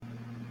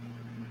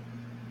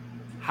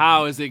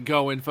How is it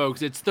going,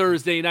 folks? It's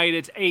Thursday night.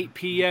 It's 8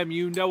 p.m.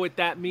 You know what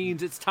that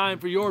means. It's time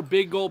for your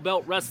Big Gold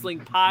Belt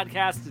Wrestling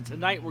podcast. And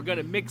tonight we're going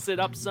to mix it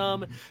up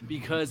some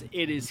because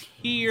it is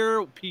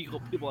here.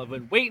 People have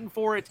been waiting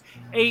for it.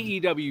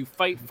 AEW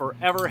Fight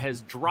Forever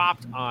has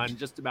dropped on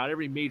just about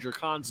every major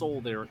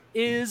console there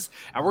is.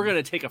 And we're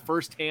going to take a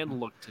first-hand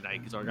look tonight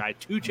because our guy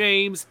 2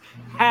 Chainz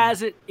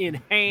has it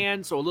in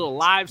hand. So a little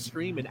live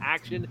stream in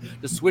action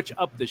to switch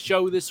up the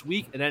show this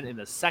week. And then in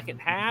the second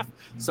half,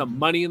 some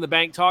Money in the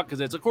Bank talk because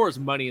it's, of course,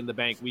 Money in the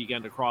Bank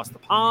weekend across the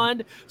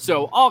pond.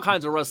 So all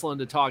kinds of wrestling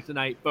to talk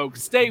tonight,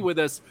 folks. Stay with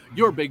us.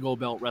 Your Big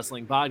Gold Belt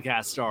Wrestling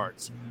podcast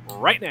starts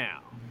right now.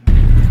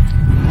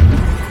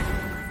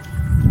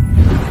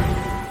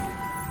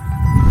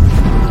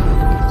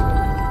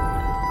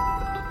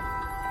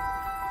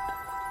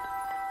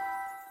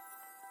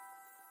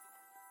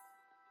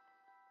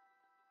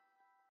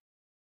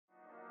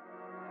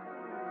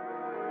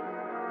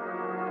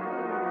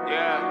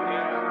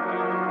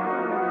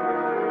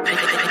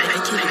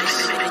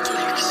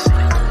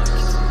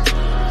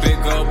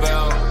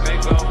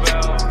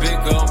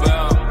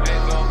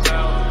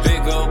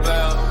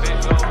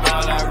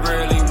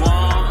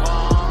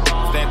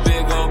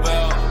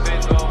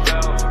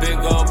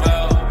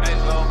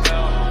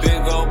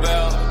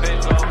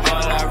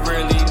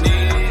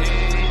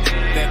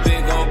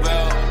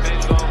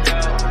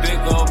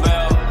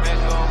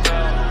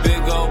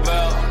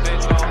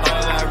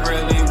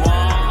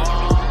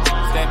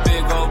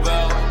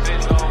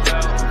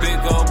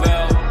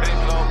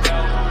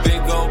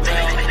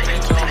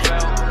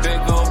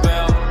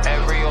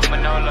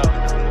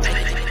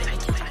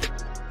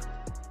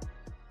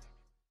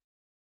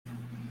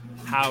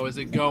 How is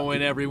it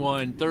going,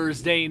 everyone?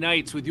 Thursday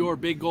nights with your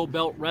Big Gold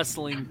Belt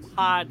Wrestling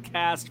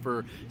podcast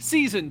for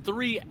Season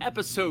 3,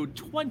 Episode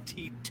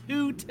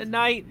 22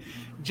 tonight.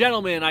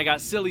 Gentlemen, I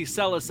got Silly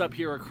Celis up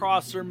here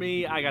across from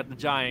me. I got the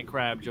Giant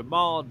Crab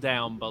Jamal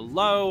down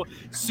below.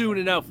 Soon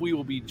enough, we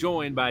will be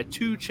joined by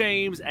 2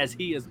 Chainz as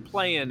he is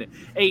playing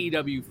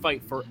AEW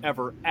Fight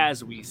Forever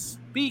as we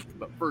speak.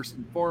 But first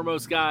and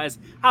foremost, guys,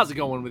 how's it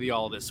going with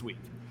y'all this week?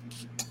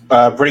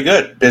 Pretty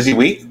good. Busy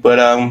week, but,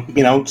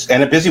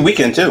 and a busy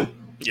weekend, too.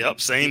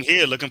 Yep, same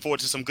here. Looking forward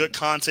to some good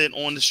content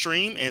on the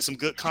stream and some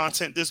good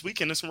content this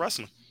weekend and some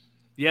wrestling.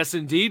 Yes,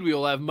 indeed. We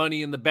will have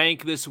Money in the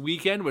Bank this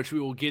weekend, which we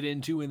will get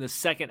into in the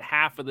second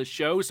half of the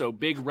show. So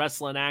big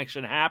wrestling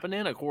action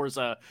happening. Of course,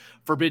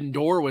 Forbidden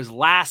Door was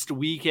last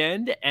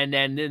weekend. And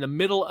then in the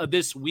middle of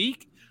this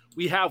week,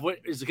 we have what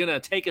is going to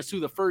take us through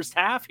the first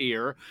half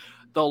here.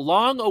 The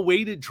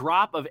long-awaited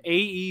drop of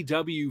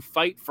AEW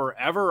Fight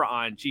Forever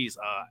on,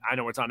 I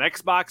know it's on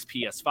Xbox,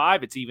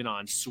 PS5. It's even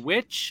on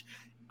Switch.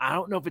 I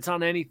don't know if it's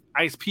on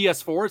it's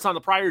PS4. It's on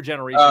the prior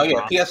generation.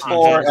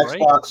 PS4,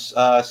 Xbox,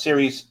 right?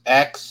 Series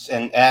X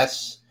and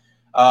S.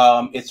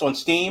 It's on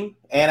Steam,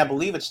 and I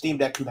believe it's Steam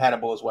Deck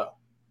compatible as well.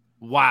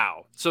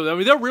 Wow. So, I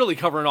mean, they're really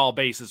covering all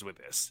bases with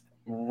this.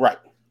 Right.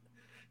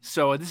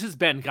 So, this has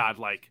been,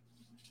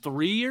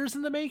 3 years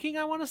in the making,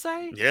 I want to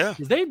say. Yeah.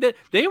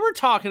 They were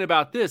talking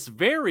about this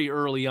very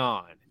early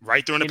on.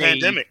 Right during the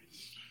pandemic.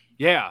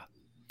 Yeah.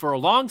 For a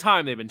long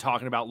time, they've been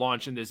talking about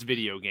launching this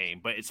video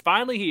game, but it's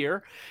finally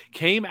here.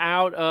 Came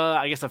out,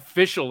 I guess,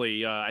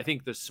 officially, I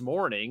think this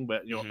morning,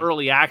 but,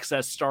 early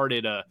access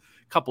started a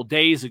couple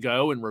days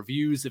ago, and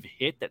reviews have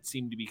hit that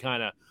seem to be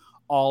kind of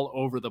all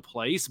over the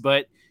place.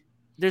 But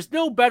there's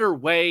no better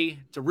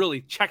way to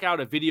really check out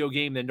a video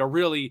game than to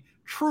really,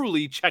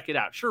 truly check it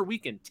out. Sure, we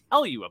can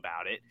tell you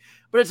about it,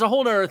 but it's a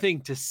whole other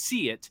thing to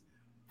see it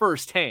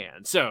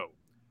firsthand. So,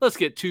 let's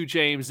get 2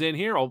 Chainz in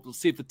here. We'll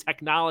see if the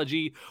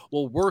technology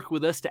will work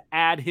with us to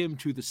add him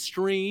to the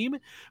stream.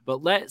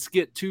 But let's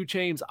get 2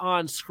 Chainz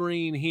on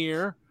screen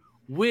here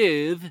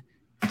with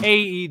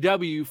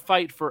AEW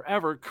Fight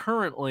Forever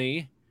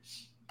currently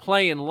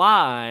playing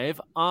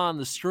live on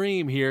the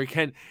stream here.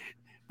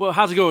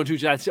 How's it going, 2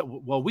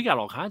 Chainz? Well, we got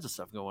all kinds of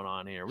stuff going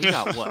on here. We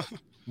got what?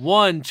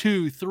 1,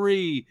 2,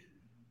 3,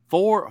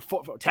 4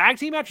 tag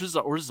team matches,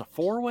 or is this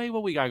a 4-way?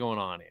 What we got going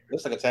on here?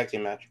 Looks like a tag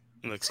team match.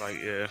 Looks like,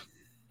 yeah.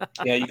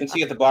 Yeah, you can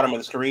see at the bottom of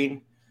the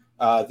screen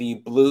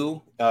the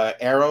blue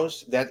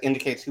arrows. That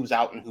indicates who's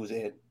out and who's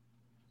in.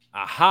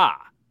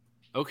 Aha.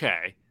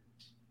 Okay.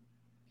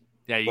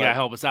 Yeah, you gotta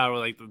help us out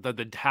with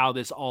the how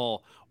this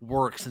all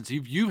works, since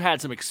you've had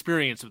some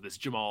experience with this,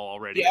 Jamal,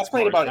 already. Yeah, I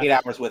played about 8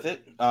 hours with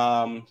it.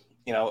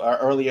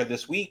 Earlier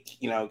this week,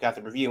 got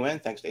the review in.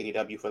 Thanks to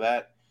AEW for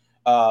that.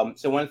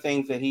 So one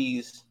thing that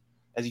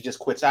as he just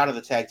quits out of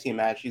the tag team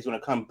match, he's going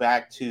to come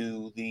back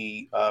to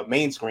the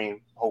main screen,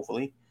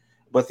 hopefully.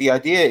 But the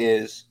idea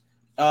is,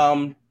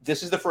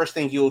 this is the first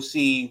thing you'll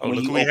see. Oh,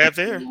 look what we have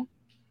there.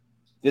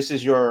 This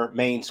is your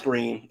main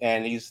screen,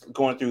 and he's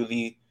going through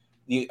the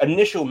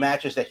initial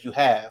matches that you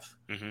have.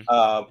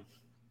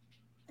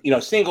 Mm-hmm.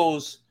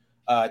 Singles,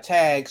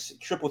 tags,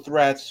 triple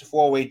threats,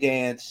 4-way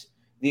dance,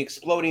 the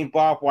exploding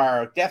barbed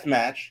wire death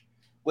match,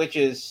 which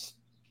is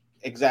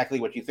exactly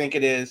what you think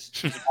it is.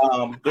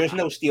 There's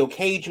no steel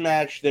cage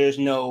match. There's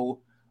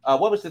no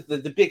what was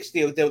the big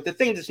steel? The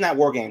thing that's not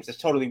War Games. It's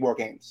totally War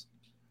Games.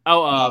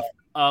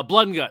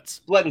 Blood and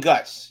Guts. Blood and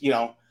Guts,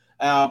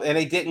 and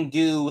they didn't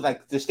do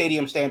like the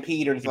Stadium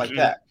Stampede or anything like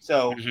that.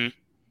 So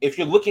if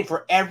you're looking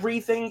for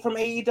everything from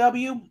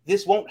AEW,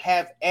 this won't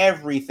have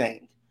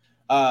everything.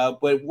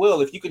 But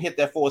Will, if you can hit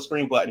that full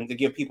screen button to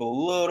give people a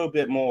little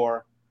bit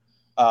more.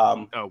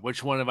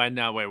 Which one have I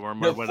now? Wait,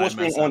 the full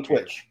screen on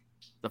Twitch.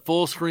 The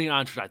full screen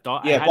on Twitch. I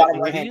thought. Yeah,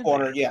 bottom right hand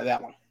corner. Yeah,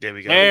 that one. There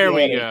we go. There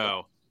we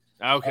go.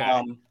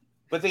 Okay.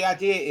 But the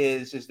idea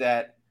is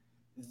that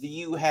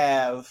you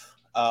have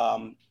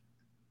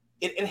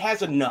it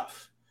has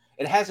enough.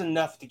 It has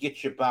enough to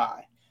get you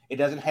by. It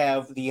doesn't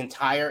have the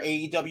entire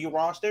AEW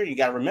roster. You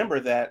got to remember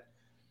that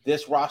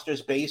this roster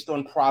is based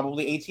on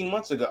probably 18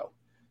 months ago.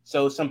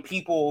 So some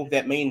people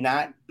that may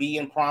not be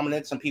in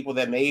prominence, some people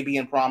that may be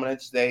in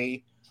prominence,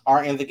 they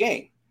are in the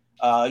game.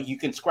 You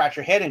can scratch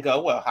your head and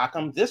go, well, how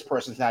come this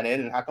person's not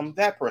in and how come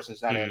that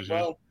person's not in?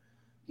 Well,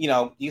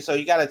 so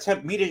you got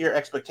to meet your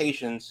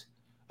expectations.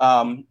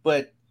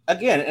 But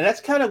again, and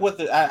that's kind of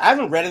what I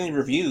haven't read any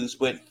reviews,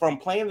 but from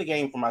playing the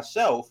game for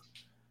myself,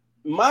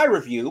 my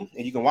review,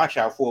 and you can watch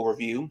our full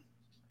review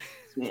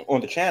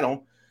on the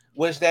channel,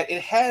 was that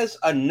it has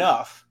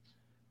enough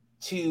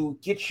to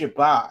get you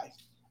by.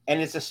 And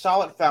it's a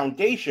solid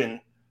foundation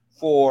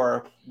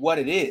for what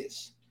it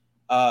is.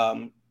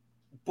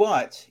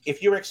 But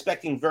if you're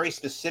expecting very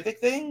specific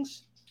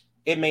things,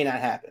 it may not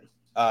happen.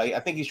 I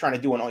think he's trying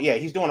to do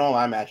he's doing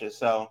online matches.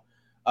 So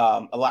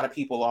a lot of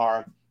people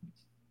are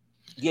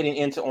getting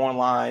into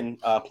online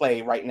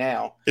play right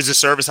now. How's the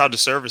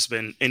service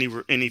been?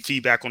 Any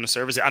feedback on the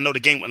service? I know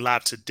the game went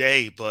live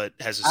today, but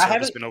has the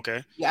service been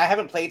okay? Yeah, I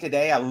haven't played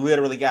today. I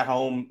literally got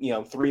home,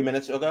 3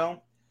 minutes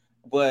ago.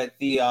 But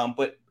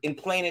but in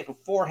playing it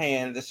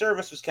beforehand, the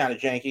service was kind of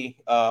janky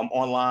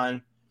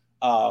online.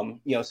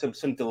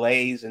 Some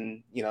delays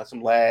and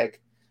some lag,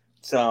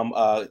 some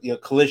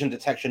collision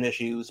detection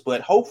issues.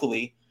 But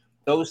hopefully,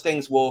 those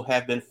things will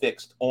have been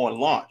fixed on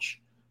launch.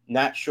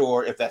 Not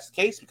sure if that's the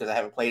case because I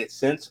haven't played it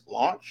since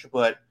launch.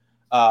 But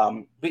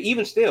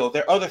even still,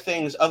 there are other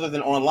things other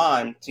than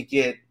online to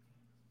get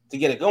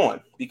it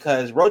going,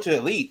 because Road to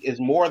Elite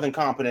is more than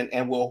competent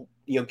and will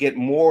get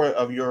more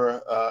of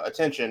your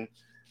attention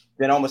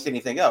than almost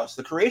anything else.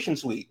 The Creation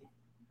Suite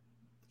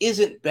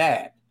isn't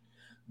bad,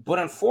 but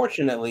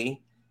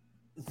unfortunately,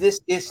 this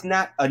is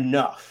not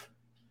enough.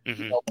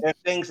 There are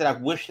things that I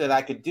wish that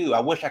I could do. I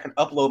wish I could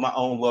upload my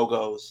own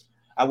logos.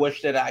 I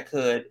wish that I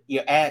could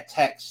add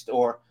text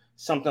or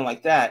something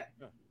like that,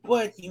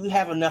 but you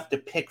have enough to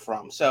pick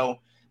from. So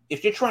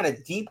if you're trying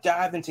to deep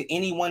dive into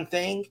any one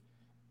thing,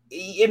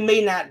 it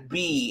may not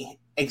be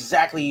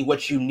exactly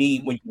what you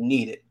need when you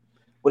need it.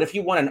 But if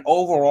you want an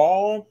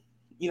overall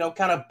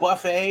kind of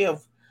buffet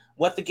of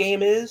what the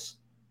game is,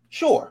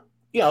 sure.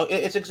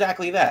 It's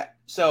exactly that.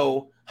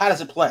 So how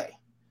does it play?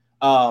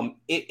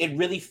 It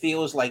really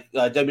feels like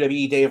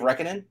WWE Day of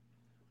Reckoning,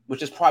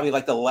 which is probably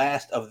like the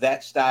last of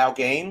that style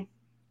game.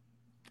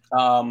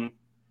 I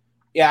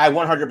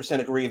 100%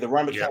 agree. The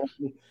run mechanics,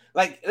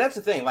 that's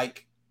the thing.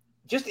 Like,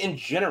 just in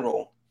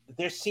general,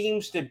 there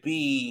seems to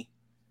be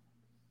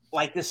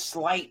like this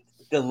slight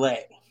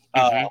delay.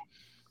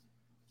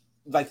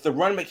 Like the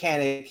run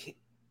mechanic,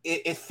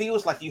 it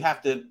feels like you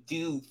have to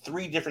do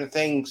 3 different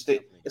things.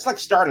 It's like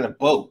starting a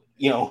boat,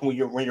 when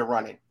you're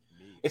running.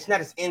 It's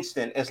not as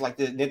instant as like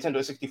the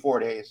Nintendo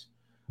 64 days.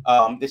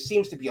 There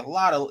seems to be a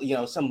lot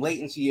of some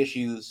latency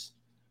issues,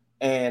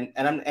 and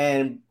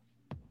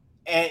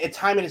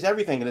timing is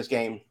everything in this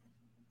game.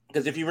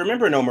 Because if you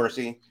remember No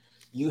Mercy,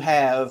 you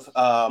have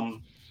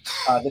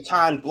the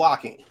timed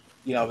blocking.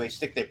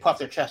 They puff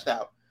their chest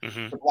out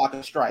to block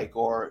a strike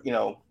or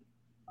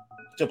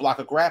to block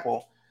a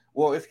grapple.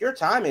 Well, if your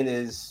timing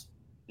is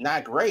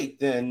not great,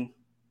 then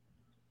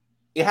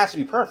it has to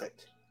be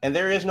perfect, and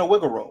there is no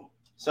wiggle room.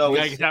 So you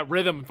gotta get that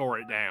rhythm for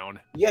it down.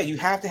 Yeah, you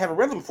have to have a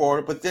rhythm for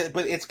it, but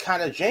it's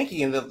kind of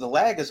janky, and the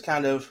lag is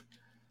kind of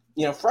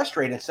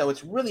frustrating. So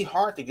it's really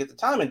hard to get the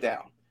timing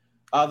down.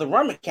 The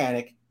run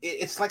mechanic,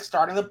 it's like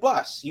starting a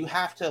bus. You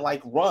have to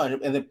like run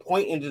and then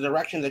point in the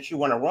direction that you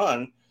want to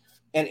run,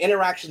 and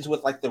interactions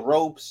with like the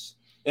ropes,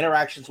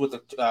 interactions with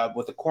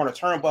the corner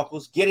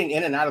turnbuckles, getting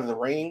in and out of the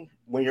ring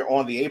when you're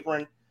on the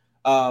apron,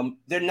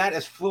 they're not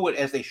as fluid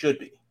as they should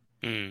be.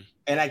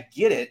 And I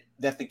get it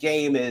that the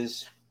game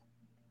is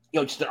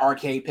just an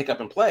arcade pick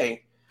up and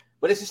play,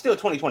 but this is still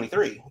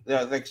 2023.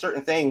 Like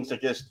certain things are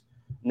just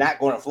not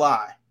going to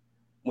fly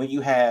when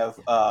you have.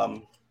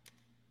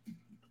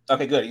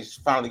 Okay, good. He's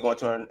finally going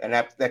to an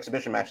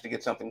exhibition match to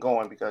get something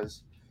going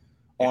because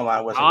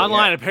online wasn't.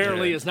 Online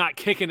apparently is not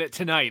kicking it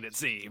tonight. It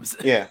seems.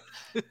 Yeah.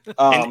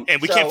 And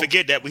we can't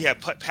forget that we have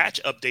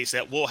patch updates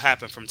that will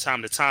happen from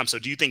time to time. So,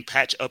 do you think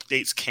patch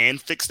updates can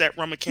fix that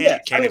run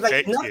mechanic?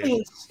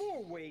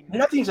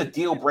 Nothing's a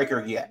deal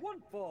breaker yet.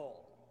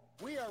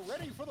 We are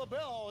ready for the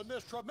bell in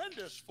this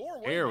tremendous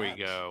 4-way Here we match.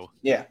 go.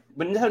 Yeah,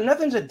 but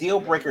nothing's a deal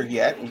breaker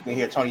yet. You can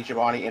hear Tony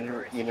Schiavone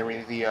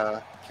entering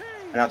the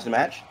announce the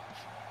match.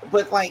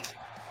 But like,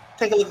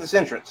 take a look at this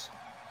entrance.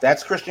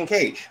 That's Christian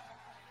Cage.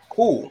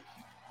 Cool.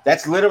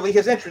 That's literally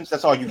his entrance.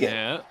 That's all you get.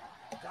 Yeah.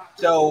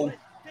 So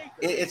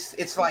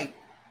it's like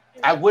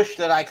I wish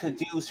that I could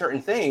do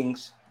certain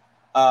things,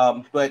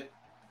 but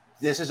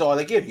this is all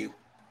they give you.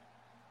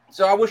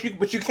 So I wish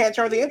but you can't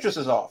turn the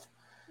entrances off.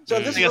 So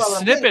this like is a all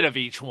snippet of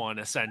each one,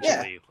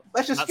 essentially. Yeah,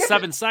 let's just not skip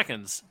 7 it.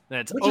 seconds.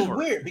 That's which over. is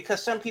weird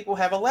because some people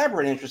have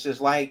elaborate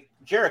entrances, like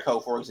Jericho,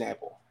 for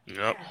example.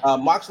 Yep.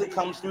 Moxley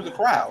comes through the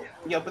crowd,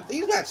 but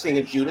he's not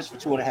singing Judas for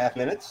 2.5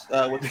 minutes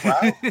with the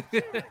crowd.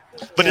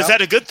 But is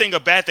that a good thing or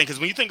bad thing? Because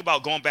when you think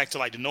about going back to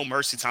like the No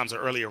Mercy times or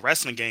earlier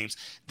wrestling games,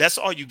 that's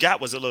all you got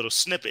was a little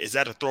snippet. Is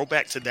that a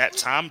throwback to that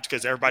time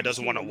because everybody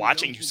doesn't want to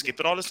watch it and you skip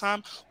it all the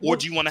time? Or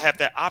do you want to have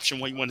that option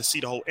where you want to see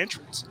the whole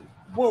entrance?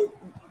 Well,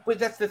 but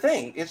that's the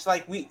thing. It's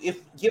like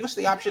give us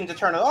the option to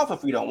turn it off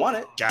if we don't want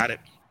it. Got it.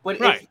 But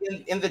if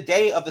in the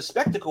day of the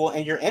spectacle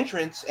and your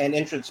entrance and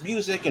entrance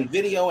music and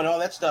video and all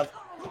that stuff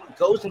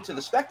goes into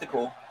the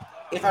spectacle,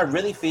 if I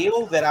really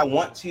feel that I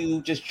want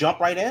to just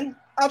jump right in,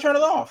 I'll turn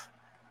it off.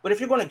 But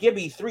if you're going to give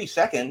me 3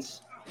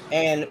 seconds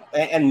and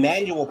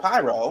manual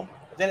pyro,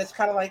 then it's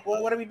kind of like,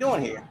 well, what are we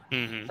doing here?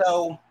 Mm-hmm.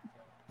 So,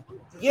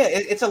 yeah,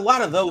 it's a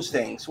lot of those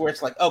things where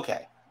it's like,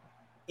 okay,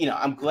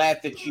 I'm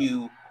glad that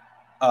you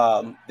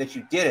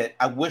did it.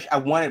 I wish I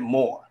wanted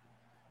more.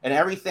 And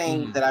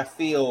everything that I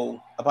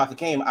feel about the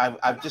game,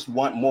 I just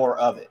want more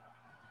of it,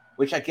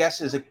 which I guess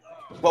is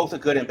both a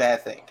good and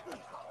bad thing.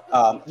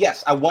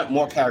 Yes, I want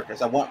more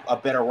characters. I want a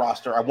better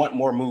roster. I want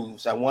more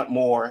moves. I want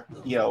more,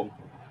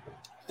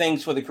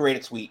 things for the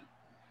creative suite.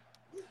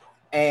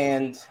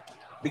 And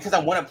because I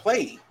want to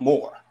play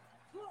more.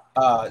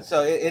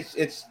 So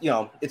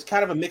it's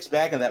kind of a mixed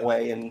bag in that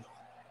way. And,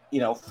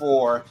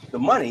 for the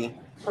money,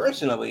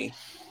 personally,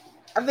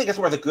 I think it's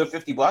worth a good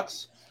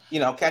 $50.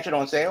 Catch it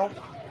on sale.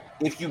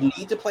 If you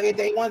need to play a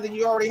day one, then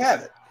you already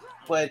have it.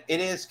 But it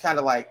is kind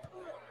of like,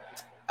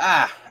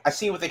 I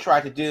see what they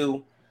tried to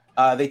do.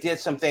 They did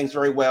some things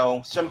very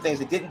well. Some things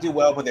they didn't do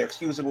well, but they're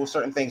excusable.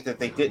 Certain things that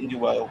they didn't do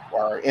well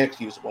are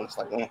inexcusable. And it's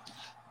like,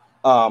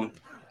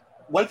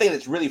 one thing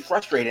that's really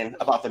frustrating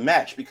about the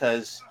match,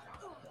 because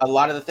a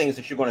lot of the things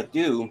that you're going to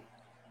do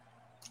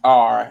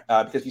are,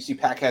 because you see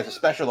Pac has a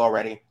special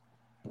already,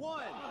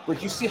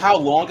 but you see how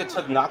long it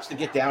took Knox to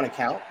get down and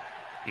count?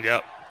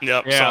 Yep,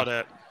 Yeah. Saw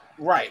that.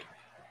 Right.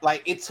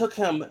 Like, it took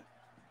him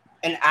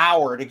an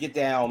hour to get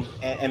down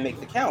and make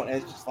the count.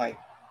 And it's just like,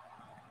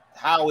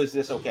 how is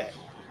this okay?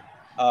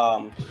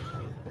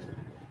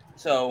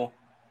 So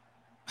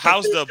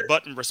how's the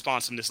button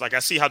responsiveness? Like, I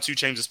see how 2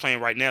 Chainz is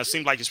playing right now. It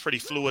seems like it's pretty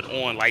fluid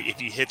on, like, if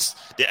he hits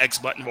the X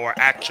button or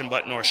action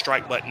button or a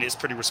strike button, it's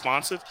pretty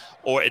responsive,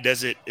 or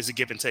is it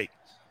give and take?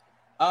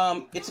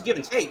 It's a give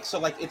and take. So,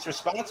 like, it's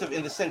responsive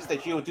in the sense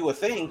that you'll do a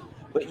thing,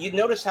 but you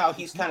notice how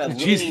he's kind of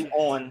leaning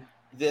on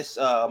this,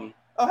 oh,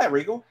 hey,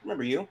 Regal,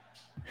 remember you.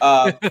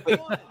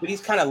 But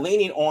he's kind of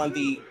leaning on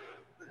the...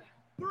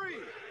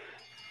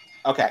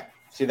 Okay,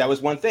 see, that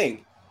was one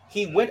thing.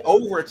 He went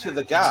over to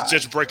the guy.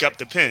 Just break up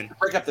the pin.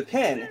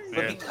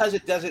 But because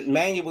it doesn't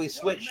manually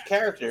switch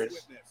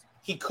characters,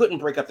 he couldn't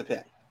break up the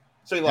pin.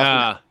 So he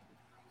lost.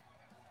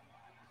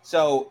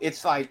 So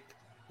it's like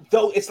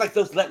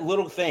those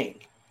little thing.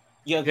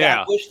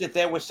 I wish that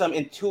there was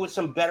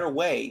some better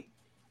way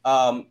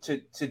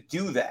to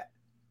do that.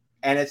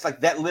 And it's like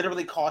that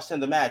literally cost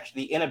him the match,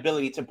 the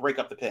inability to break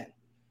up the pin.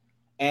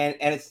 And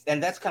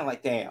that's kind of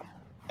like, damn.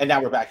 And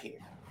now we're back here.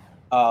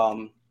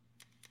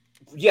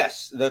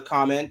 Yes, the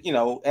comment,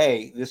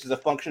 hey, this is a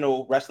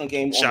functional wrestling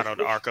game. Shout out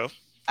to Arco.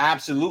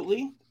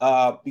 Absolutely.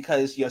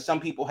 Because some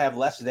people have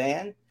less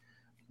than,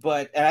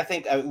 and I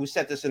think we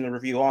said this in the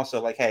review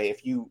also, like, hey,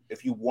 if you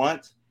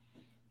want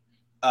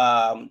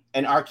an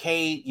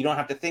arcade, you don't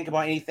have to think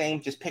about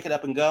anything, just pick it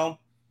up and go.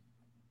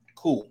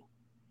 Cool.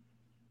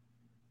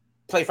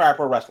 Play Fire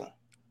Pro Wrestling.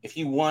 If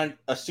you want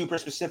a super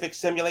specific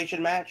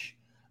simulation match,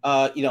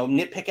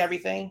 nitpick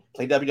everything,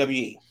 play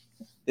WWE.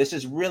 This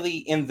is really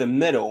in the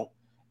middle,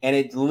 and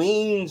it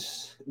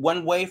leans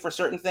one way for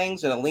certain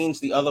things and it leans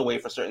the other way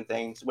for certain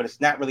things, but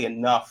it's not really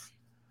enough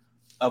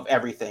of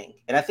everything.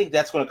 And I think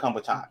that's going to come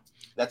with time.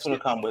 That's going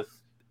to come with,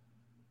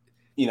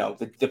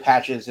 the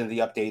patches and the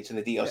updates and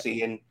the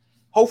DLC. And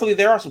hopefully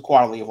there are some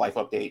quality of life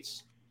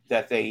updates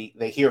that they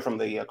hear from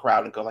the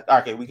crowd and go like,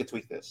 okay, we could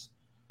tweak this.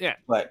 Yeah.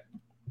 But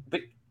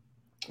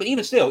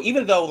even still,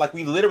 even though like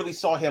we literally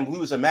saw him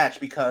lose a match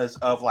because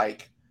of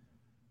like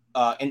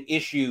an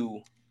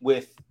issue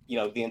with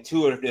the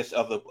intuitiveness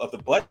of the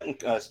button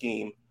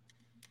scheme,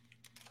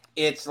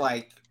 it's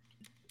like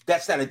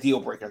that's not a deal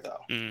breaker though.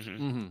 Mm-hmm.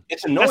 Mm-hmm.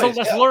 It's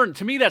annoying.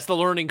 To me, that's the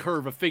learning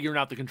curve of figuring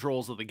out the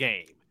controls of the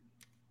game.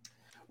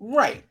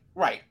 Right.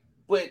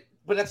 But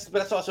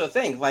that's also a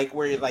thing. Like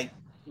where like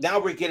now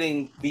we're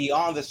getting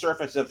beyond the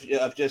surface of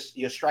just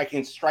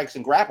striking strikes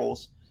and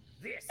grapples.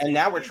 And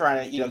now we're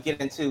trying to,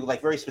 get into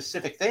like very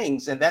specific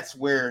things, and that's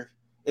where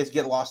it's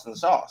get lost in the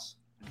sauce.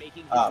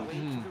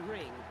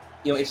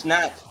 It's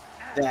not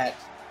that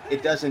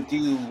it doesn't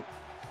do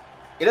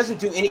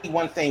any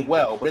one thing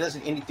well, but it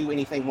doesn't do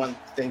anything one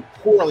thing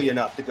poorly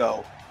enough to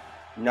go,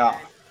 nah.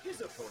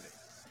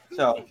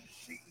 So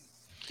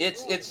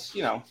it's it's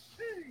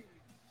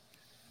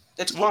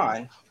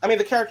fine. I mean,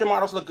 the character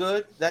models look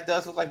good. That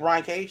does look like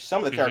Brian Cage.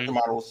 Some of the character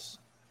models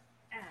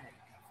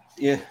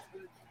Yeah.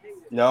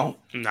 No.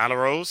 Nyla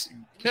Rose.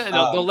 Yeah,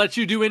 they'll let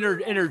you do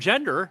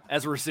intergender,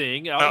 as we're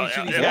seeing.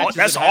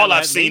 That's all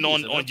I've seen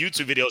on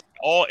YouTube videos.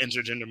 All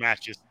intergender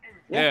matches.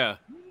 Yeah.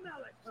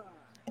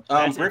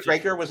 Britt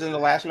Baker was in the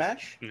last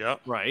match.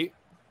 Yep. Right.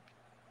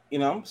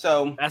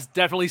 So that's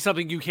definitely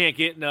something you can't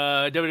get in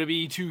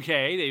WWE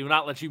 2K. They will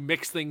not let you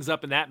mix things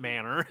up in that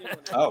manner.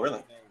 Oh,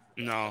 really?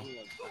 No.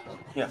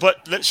 Yeah.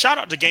 But shout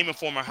out to Game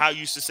Informer, how you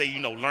used to say,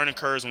 learning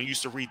curves when you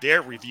used to read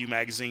their review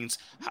magazines.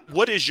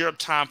 What is your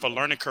time for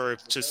learning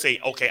curve to say,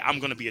 okay, I'm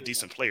going to be a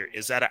decent player?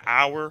 Is that an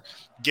hour,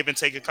 give and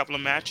take a couple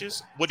of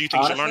matches? What do you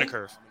think is your learning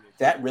curve?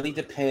 That really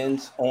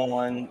depends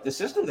on the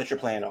system that you're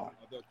playing on.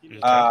 Okay.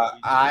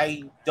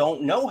 I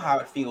don't know how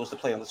it feels to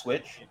play on the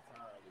Switch.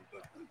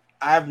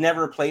 I've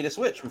never played a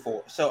Switch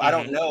before, so I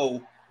don't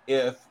know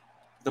if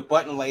the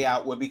button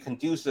layout would be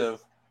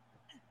conducive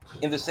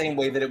in the same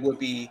way that it would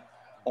be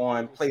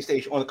on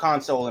PlayStation, on the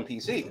console and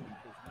PC.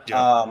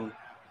 Yeah.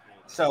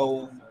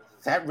 So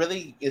that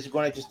really is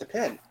going to just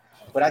depend.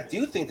 But I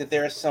do think that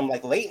there are some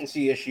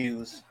latency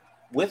issues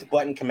with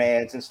button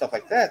commands and stuff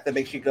like that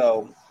makes you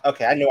go,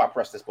 okay, I know I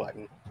pressed this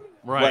button.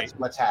 Right.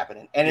 What's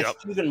happening? And it's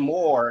even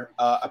more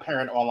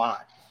apparent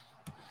online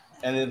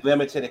and the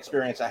limited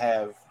experience I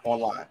have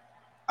online.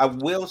 I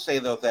will say,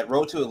 though, that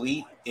Road to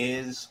Elite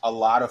is a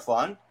lot of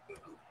fun.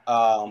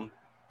 I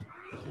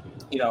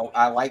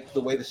like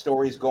the way the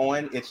story's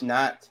going. It's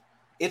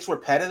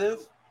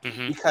repetitive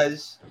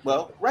because,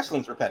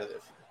 wrestling's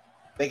repetitive.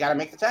 They got to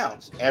make the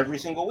towns every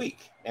single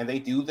week, and they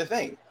do the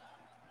thing.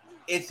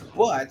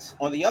 But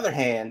on the other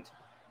hand,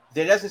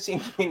 there doesn't seem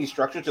to be any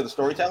structure to the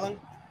storytelling.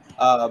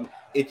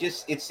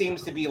 It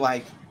seems to be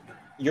like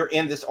you're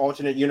in this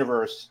alternate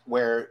universe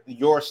where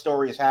your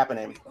story is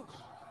happening.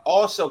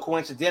 Also,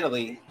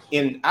 coincidentally,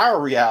 in our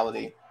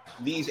reality,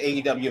 these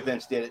AEW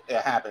events did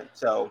happen.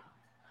 So,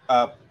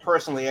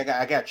 personally, I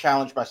got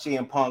challenged by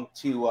CM Punk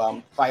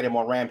to fight him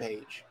on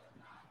Rampage,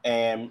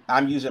 and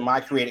I'm using my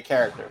created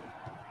character.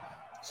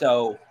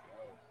 So,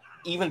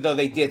 even though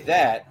they did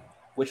that,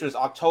 which was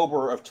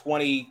October of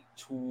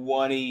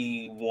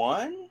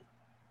 2021,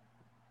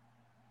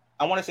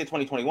 I want to say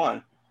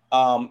 2021.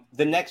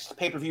 The next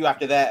pay-per-view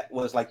after that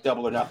was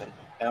Double or Nothing,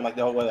 and I'm like,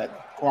 no, well,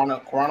 that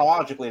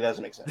chronologically it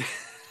doesn't make sense.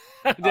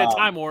 The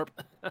time warp.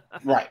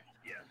 Right.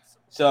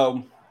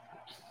 So,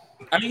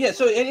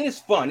 so it is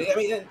fun.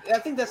 I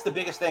think that's the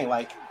biggest thing.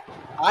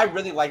 I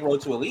really like Road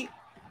to Elite,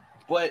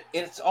 but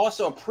it's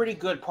also a pretty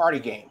good party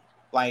game.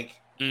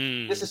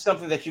 This is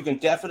something that you can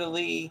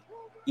definitely,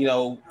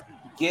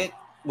 get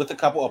with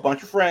a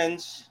bunch of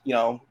friends,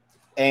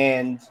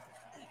 and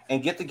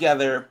get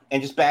together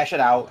and just bash it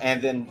out.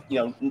 And then,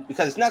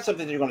 because it's not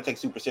something that you're going to take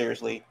super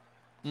seriously,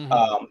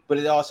 but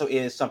it also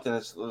is something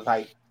that's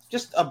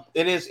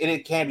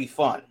it can be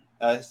fun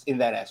in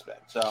that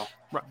aspect. So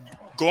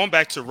going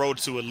back to Road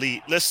to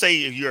Elite, let's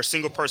say if you're a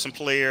single person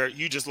player,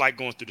 you just like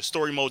going through the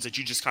story modes that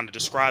you just kind of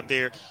described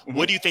there.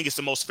 What do you think is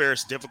the most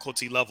fairest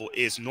difficulty level?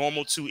 Is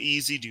normal too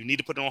easy? Do you need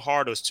to put it on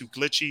hard, or is it too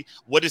glitchy?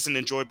 What is an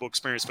enjoyable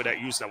experience for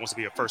that user that wants to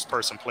be a first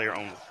person player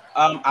only?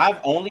 I've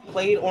only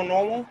played on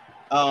normal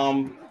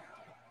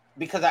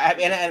because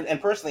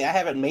and personally I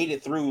haven't made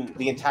it through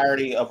the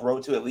entirety of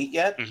Road to Elite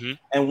yet.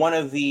 And one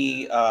of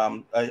the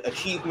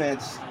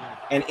achievements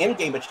and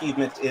in-game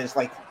achievements is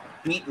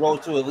beat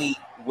Road to Elite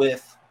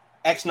with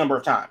X number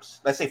of times,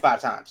 let's say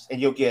 5 times,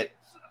 and you'll get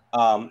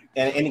an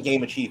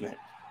in-game achievement.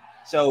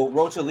 So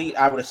Road to Elite,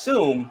 I would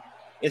assume,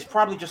 is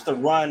probably just a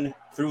run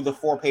through the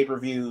 4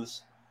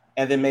 pay-per-views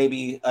and then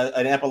maybe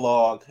an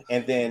epilogue,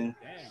 and then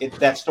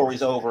that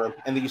story's over,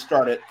 and then you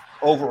start it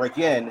over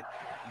again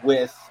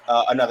with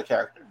another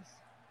character.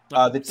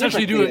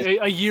 Essentially do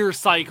a year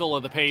cycle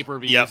of the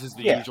pay-per-views is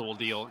the usual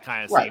deal. It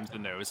kind of seems to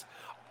knows.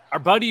 Our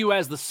buddy who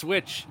has the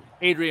Switch,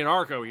 Adrian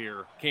Arco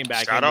here, came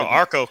back. Shout out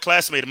Arco,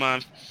 classmate of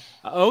mine.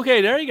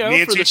 Okay, there you go.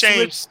 Me and T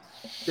Chains.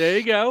 There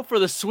you go. For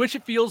the Switch,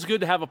 it feels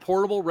good to have a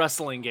portable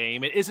wrestling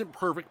game. It isn't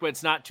perfect, but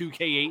it's not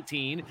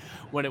 2K18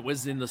 when it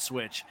was in the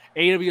Switch.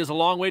 AEW is a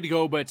long way to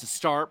go, but it's a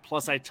start.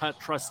 Plus, I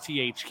trust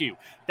THQ.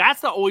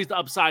 That's always the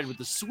upside with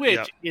the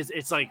Switch. Is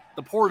it's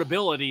the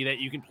portability that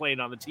you can play it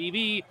on the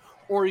TV,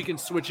 or you can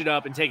switch it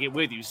up and take it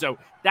with you. So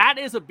that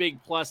is a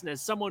big plus. And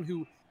as someone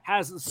who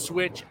has a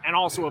Switch and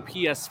also a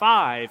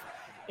PS5,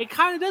 it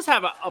kind of does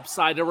have an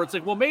upside there where it's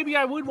maybe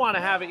I would want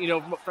to have it,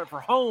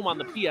 for home on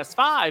the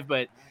PS5,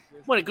 but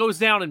when it goes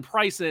down in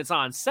price and it's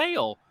on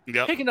sale,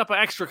 picking up an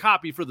extra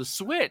copy for the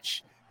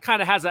Switch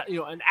kind of has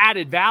an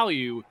added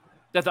value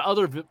that the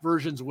other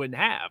versions wouldn't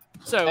have.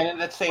 So, and in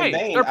that same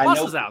vein, there are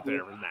pluses out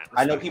there in that respect.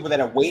 I know people that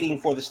are waiting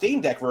for the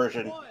Steam Deck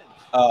version,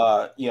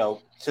 so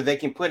they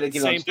can put it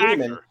on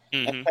Steam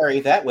and carry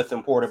that with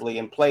them portably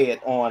and play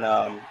it on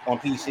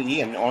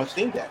PC and on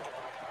Steam Deck.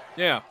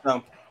 Yeah.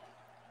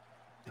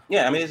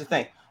 It's the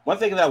thing. One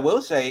thing that I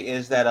will say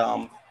is that,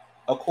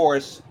 of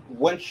course,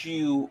 once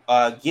you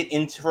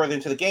get further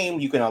into the game,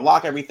 you can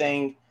unlock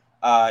everything.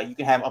 You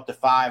can have up to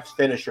 5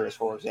 finishers,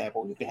 for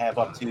example. You can have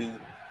up to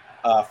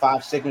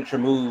 5 signature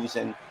moves,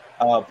 and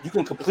you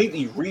can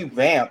completely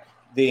revamp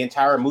the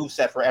entire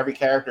moveset for every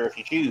character if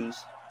you choose.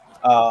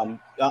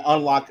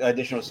 unlock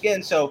additional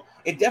skins. So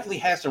it definitely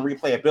has some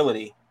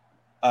replayability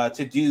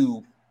to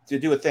do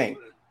a thing.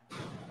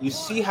 You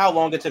see how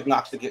long it took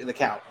Nox to get the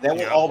count. That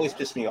will always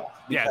piss me off.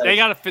 Yeah, they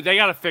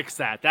gotta fix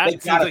that. That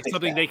seems like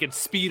something they could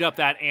speed up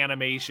that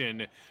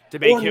animation to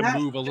make him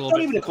move a little bit.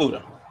 Don't even include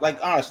him. Like,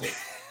 honestly.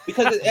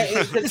 Because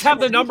just have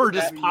the number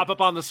just pop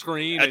up on the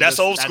screen. And that's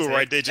old school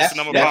right there. Just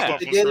the number pop up on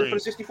the screen. They did it for the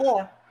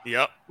 64.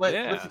 Yep. But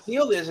the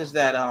deal is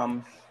that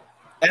and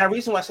the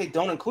reason why I say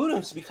don't include him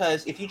is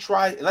because if you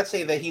try, let's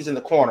say that he's in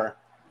the corner,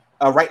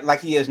 right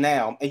like he is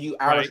now, and you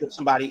ship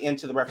somebody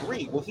into the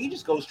referee, well, he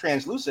just goes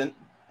translucent,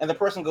 and the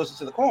person goes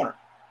into the corner.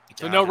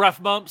 So no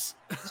ref bumps.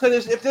 So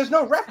if there's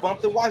no ref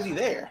bump, then why is he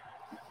there?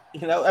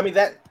 You know, I mean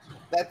that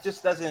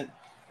just doesn't.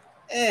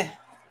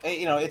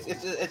 You know,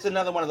 it's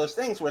another one of those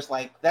things where it's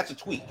like that's a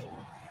tweak,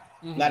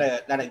 not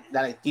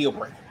a deal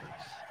breaker.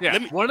 Yeah,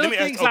 one of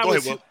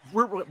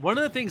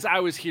the things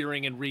I was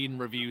hearing and reading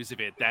reviews of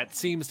it that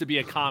seems to be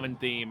a common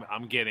theme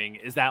I'm getting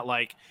is that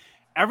like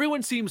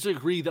everyone seems to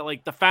agree that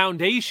like the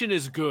foundation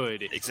is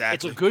good.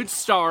 Exactly, it's a good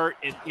start.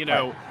 It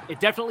it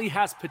definitely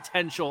has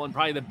potential, and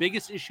probably the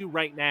biggest issue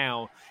right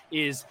now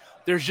is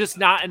there's just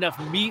not enough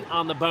meat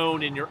on the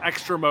bone in your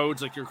extra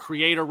modes, like your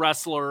creator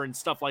wrestler and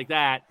stuff like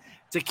that,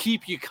 to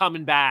keep you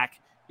coming back.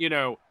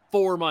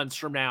 4 months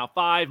from now,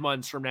 5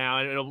 months from now,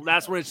 and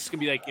that's when it's just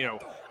gonna be like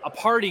a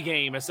party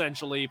game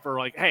essentially for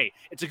like, hey,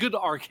 it's a good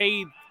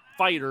arcade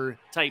fighter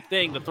type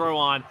thing to throw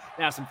on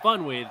and have some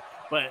fun with.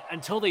 But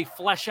until they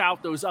flesh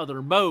out those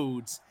other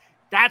modes,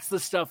 that's the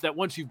stuff that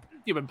once you've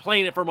been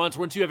playing it for months,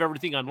 once you have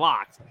everything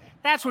unlocked,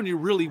 that's when you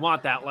really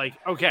want that. Like,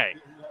 okay,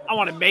 I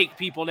want to make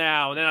people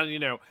now, and then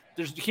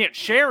you can't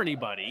share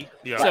anybody.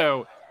 Yeah.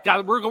 So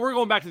we're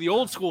going back to the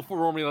old school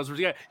formulas where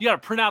you got to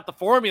print out the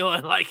formula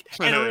and like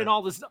enter in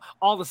all the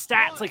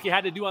stats like you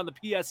had to do on the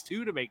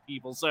PS2 to make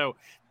people. So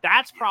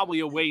that's probably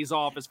a ways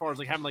off as far as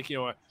like having like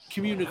a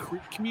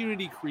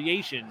community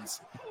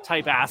creations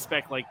type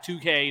aspect like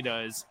 2K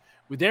does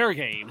with their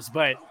games.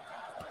 But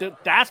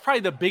that's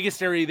probably the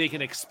biggest area they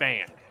can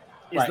expand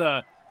is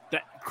the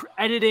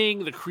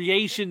editing, the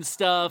creation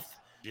stuff,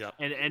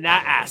 and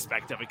that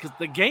aspect of it. Because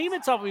the game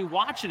itself, I mean,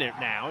 watching it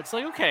now, it's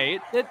like okay,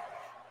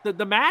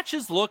 the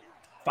matches look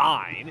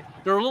fine.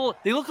 They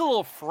look a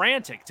little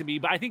frantic to me,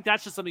 but I think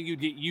that's just something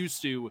you'd get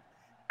used to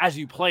as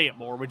you play it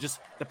more with just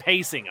the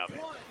pacing of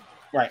it.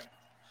 Right.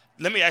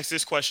 Let me ask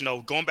this question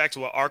though. Going back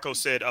to what Arco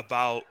said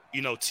about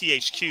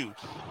THQ.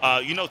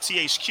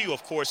 THQ,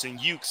 of course, and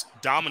Yuke's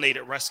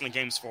dominated wrestling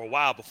games for a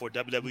while before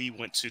WWE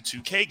went to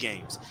 2K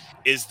games.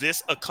 Is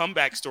this a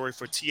comeback story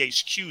for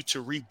THQ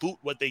to reboot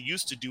what they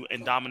used to do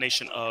in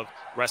domination of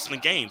wrestling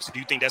games? Do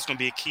you think that's going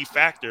to be a key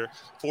factor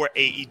for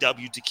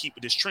AEW to keep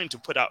this trend to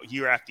put out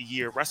year after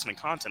year wrestling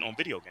content on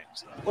video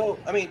games? Well,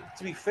 I mean,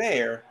 to be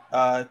fair,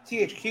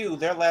 THQ,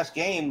 their last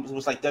game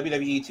was like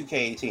WWE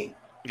 2K18.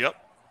 Yep.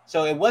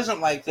 So it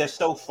wasn't like they're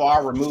so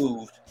far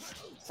removed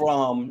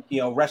from,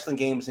 wrestling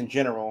games in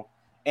general.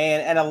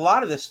 And a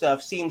lot of this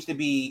stuff seems to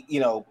be,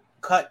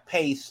 cut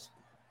paste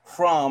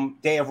from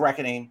Day of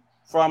Reckoning,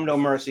 from No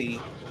Mercy,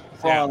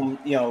 from,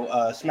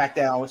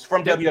 SmackDown,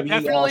 from WWE.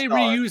 Definitely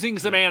reusing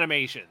some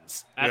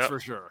animations. That's for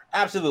sure.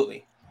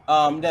 Absolutely.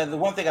 The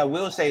one thing I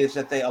will say is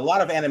that a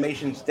lot of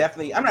animations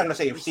definitely, I'm not going to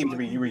say it seem to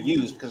be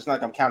reused because it's not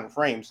like I'm counting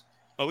frames.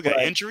 Oh, we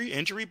got injury?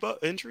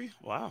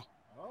 Wow.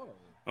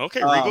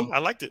 Okay, Regal, I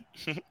liked it.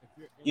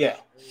 Yeah,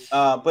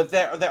 but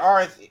there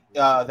are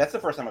that's the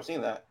first time I've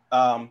seen that.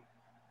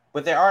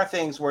 But there are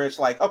things where it's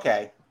like,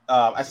 okay,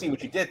 I see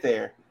what you did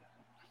there,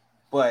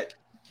 but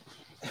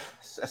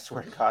I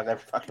swear to God,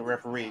 that fucking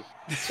referee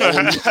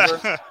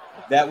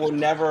that will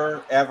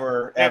never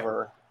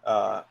ever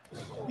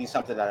be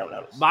something that I don't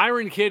notice.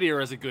 Myron Kidd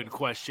here is a good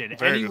question.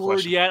 Any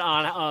word yet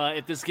on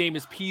if this game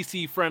is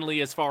PC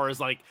friendly as far as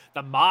like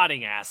the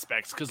modding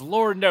aspects? Because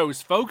Lord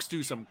knows, folks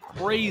do some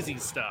crazy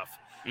stuff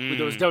with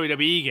those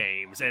WWE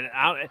games. And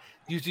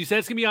you said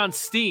it's gonna be on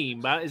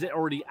Steam. Is it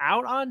already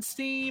out on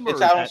Steam? It's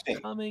out on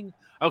Steam. Coming?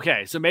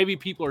 Okay, so maybe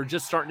people are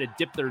just starting to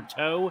dip their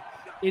toe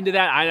into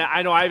that.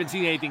 I know I haven't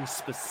seen anything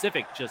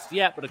specific just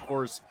yet, but of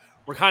course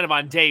we're kind of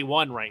on day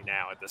one right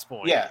now at this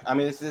point. Yeah, I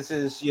mean this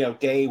is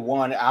day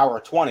 1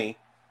 hour 20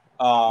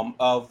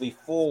 of the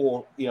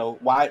full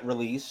wide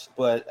release.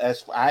 But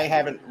as I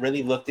haven't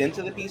really looked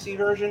into the PC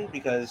version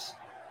because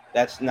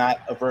that's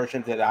not a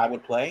version that I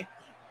would play.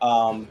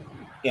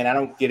 And I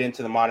don't get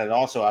into the mod at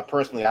all, so I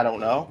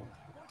don't know.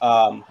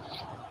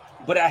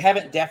 But I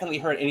haven't definitely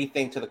heard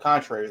anything to the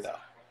contrary, though.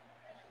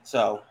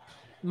 So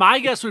my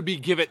guess would be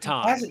give it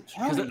time.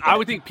 Because I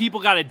would think people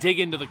got to dig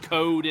into the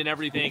code and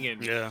everything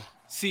and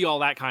see all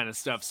that kind of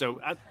stuff. So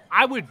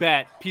I would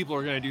bet people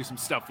are going to do some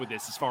stuff with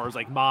this as far as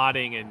like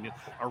modding and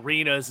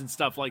arenas and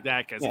stuff like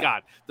that. Because,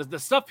 God, the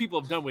stuff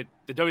people have done with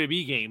the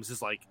WWE games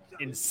is like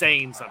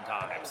insane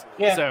sometimes.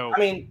 Yeah, so, I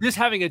mean, just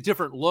having a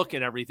different look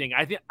and everything,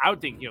 I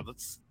would think,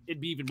 it'd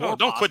be even more. Oh,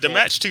 don't quit the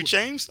match, 2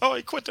 Chainz. Oh,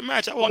 he quit the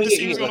match. I wanted to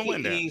see who's going to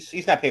win there.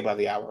 He's not paid by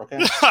the hour, okay?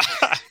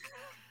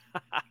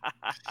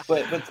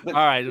 But all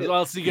right, what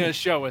else are you gonna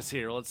show us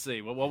here? Let's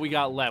see what we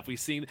got left. We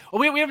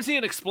haven't seen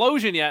an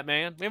explosion yet,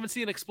 man. We haven't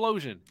seen an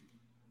explosion.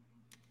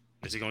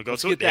 Is he gonna go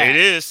to it? There it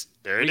is.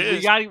 There it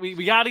is.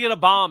 We got to get a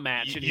bomb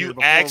match in here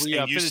before we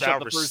finish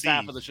up the first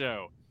half of the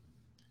show.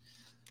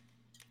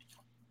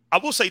 I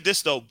will say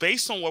this, though,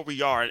 based on where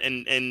we are,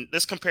 and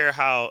let's compare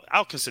how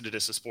I'll consider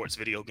this a sports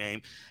video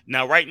game.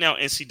 Now, right now,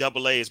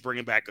 NCAA is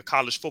bringing back a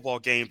college football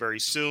game very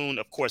soon.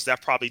 Of course,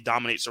 that probably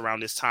dominates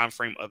around this time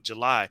frame of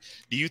July.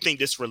 Do you think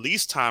this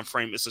release time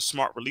frame is a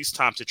smart release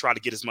time to try to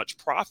get as much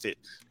profit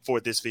for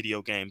this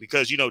video game?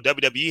 Because,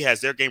 WWE has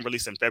their game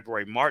released in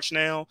February, March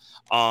now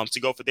to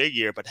go for their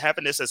year. But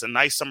having this as a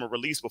nice summer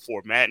release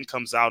before Madden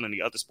comes out and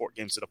the other sport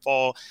games of the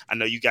fall, I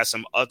know you got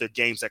some other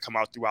games that come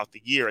out throughout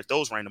the year at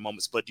those random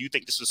moments. But do you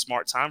think this is a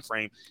smart time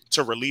frame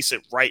to release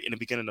it right in the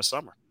beginning of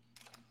summer?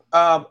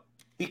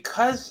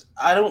 Because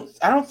I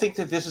don't think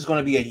that this is going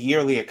to be a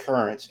yearly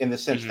occurrence in the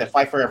sense that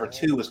Fight Forever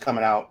 2 is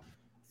coming out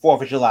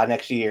 4th of July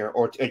next year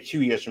or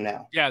 2 years from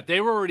now. Yeah,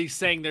 they were already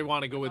saying they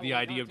want to go with the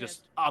idea of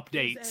just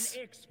updates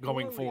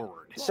going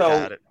forward.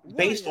 So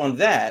based on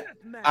that,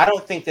 I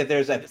don't think that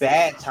there's a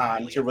bad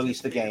time to release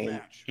the game,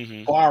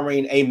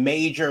 barring a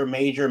major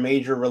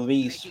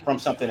release from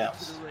something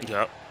else.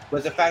 Yep.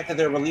 But the fact that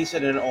they're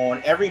releasing it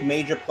on every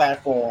major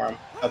platform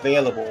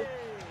available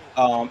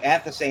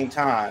at the same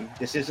time,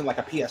 this isn't like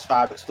a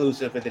PS5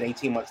 exclusive, and then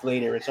 18 months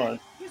later it's on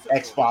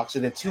Xbox,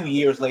 and then 2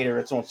 years later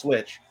it's on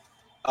Switch.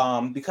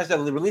 Because they're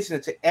releasing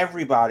it to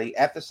everybody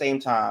at the same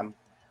time,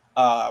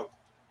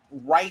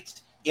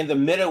 right in the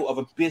middle of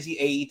a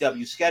busy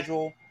AEW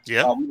schedule.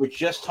 Yeah, we were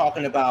just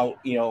talking about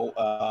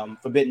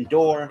Forbidden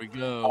Door,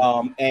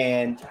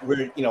 and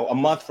we're a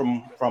month a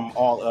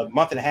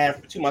month and a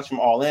half, 2 months from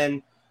All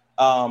In.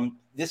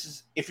 This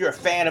is, if you're a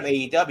fan of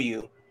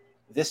AEW,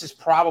 this is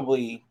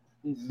probably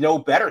no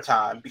better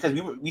time, because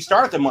we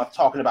started the month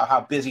talking about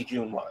how busy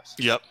June was.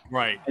 Yep,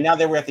 right. And now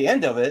that we're at the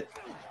end of it,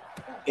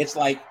 it's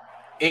like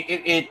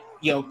it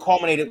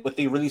culminated with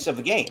the release of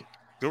the game.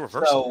 Good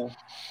reversal. So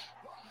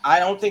I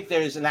don't think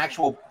there's an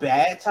actual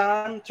bad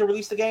time to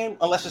release the game,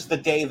 unless it's the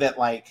day that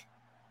like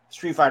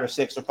Street Fighter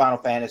 6 or Final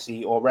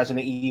Fantasy or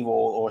Resident Evil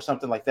or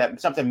something like that,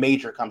 something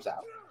major comes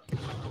out.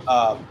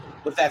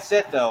 With that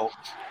said, though,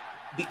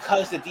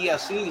 because the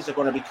DLCs are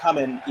going to be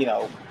coming,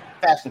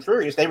 fast and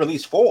furious, they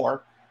released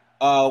 4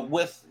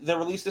 with the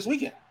release this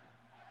weekend.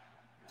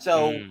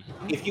 So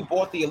if you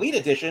bought the Elite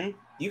Edition,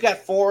 you got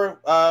 4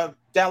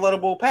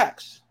 downloadable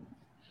packs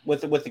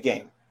with the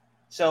game.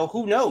 So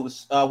who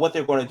knows what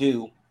they're going to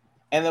do.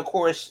 And of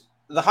course,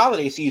 the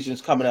holiday season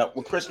is coming up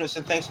with Christmas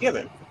and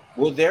Thanksgiving.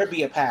 Will there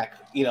be a pack,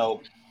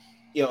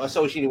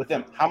 associated with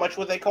them? How much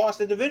will they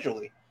cost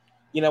individually?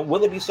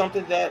 Will it be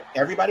something that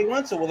everybody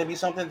wants, or will it be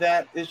something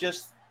that is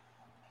just...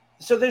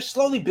 So they're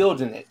slowly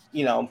building it,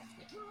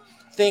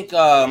 Think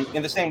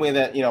in the same way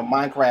that,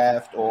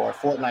 Minecraft or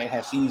Fortnite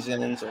has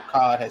seasons or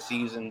COD has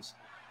seasons.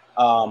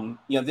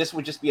 This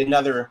would just be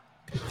another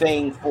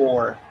thing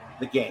for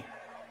the game.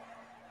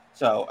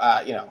 So,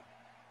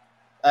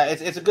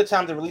 it's a good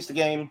time to release the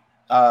game.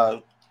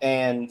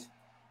 And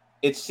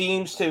it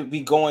seems to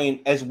be going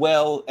as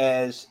well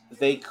as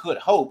they could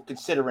hope,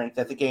 considering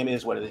that the game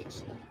is what it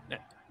is.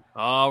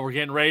 Oh, we're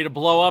getting ready to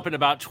blow up in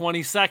about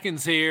 20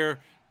 seconds here.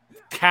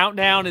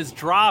 Countdown is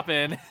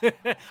dropping.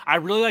 I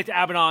really liked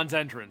Abaddon's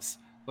entrance.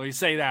 Let me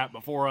say that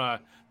before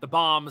the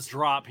bombs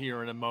drop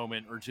here in a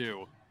moment or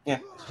two. Yeah.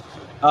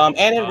 And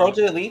in Road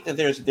to Elite,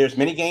 there's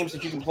mini games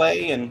that you can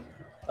play, and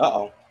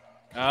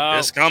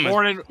it's coming.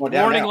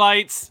 Warning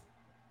lights.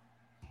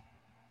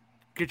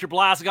 Get your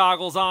blast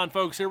goggles on,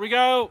 folks. Here we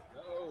go.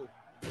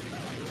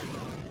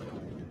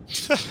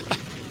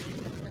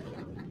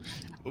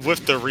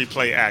 With the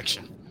replay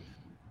action.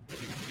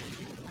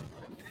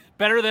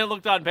 Better than it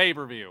looked on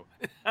pay-per-view.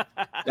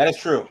 That is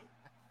true.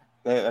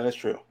 That is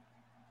true.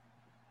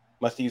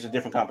 Must have used a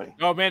different company.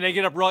 Oh man, they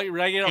get up real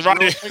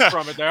quick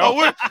from it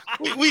though.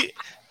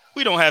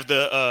 We don't have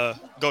to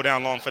go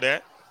down long for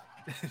that.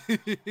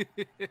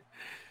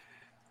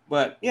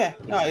 But yeah,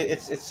 no,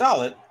 it's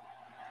solid.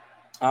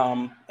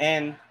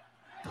 And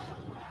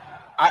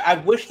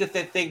I wish that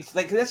things,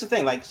 like, that's the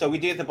thing. Like, so we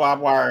did the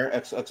barbed wire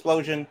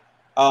explosion.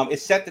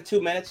 It's set to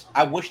 2 minutes.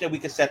 I wish that we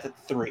could set to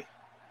 3.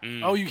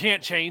 Oh, you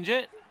can't change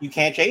it? You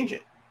can't change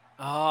it.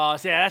 Oh,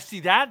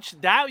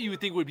 that you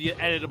would think would be an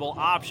editable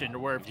option, to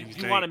where if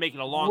you want to make it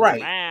a longer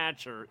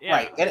match, or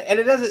right, and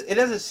it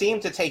doesn't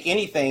seem to take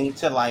anything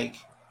to like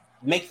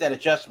make that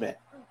adjustment.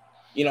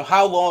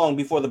 How long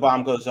before the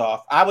bomb goes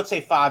off? I would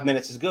say 5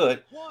 minutes is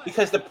good,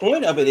 because the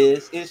point of it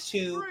is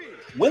to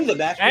win the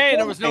match. Hey,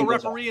 there was no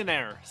referee in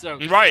there, so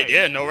right,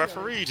 yeah, no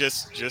referee,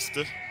 just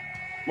the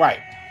right.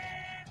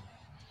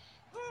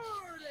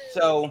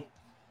 So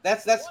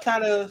that's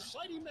kind of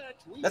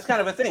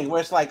a thing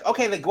where it's like,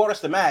 okay, they got us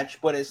the match,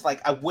 but it's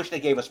like, I wish they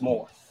gave us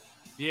more.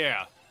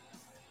 Yeah.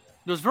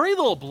 There's very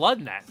little blood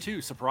in that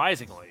too,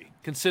 surprisingly,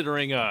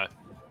 considering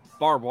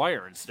barbed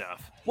wire and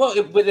stuff. Well,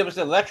 but it was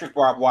electric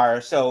barbed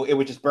wire, so it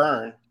would just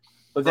burn.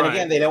 But then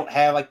again, they don't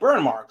have like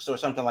burn marks or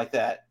something like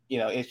that.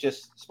 It's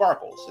just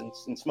sparkles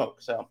and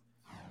smoke. So,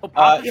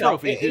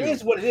 trophy it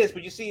is what it is.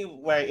 But you see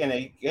where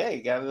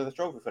you got another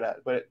trophy for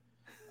that. But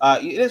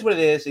it is what it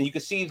is, and you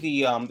can see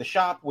the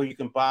shop where you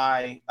can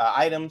buy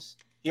items.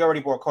 He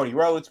already bought Cody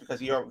Rhodes because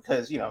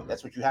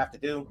that's what you have to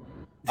do.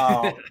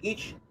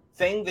 Each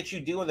thing that you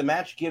do in the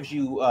match gives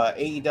you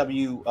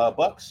AEW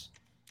bucks.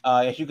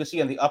 As you can see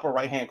in the upper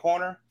right hand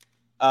corner.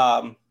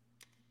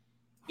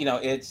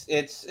 It's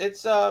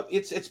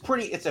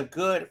a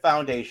good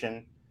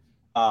foundation.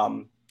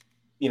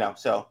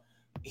 So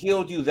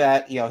he'll do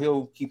that.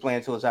 He'll keep playing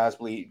until his eyes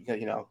bleed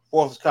because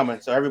fourth is coming.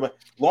 So everybody,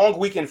 long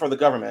weekend for the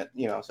government.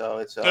 So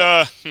it's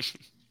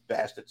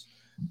bastards.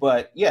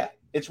 But yeah,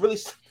 it's really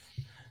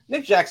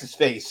Nick Jackson's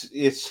face.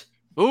 It's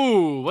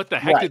what the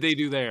heck did they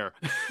do there?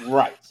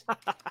 Right.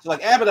 So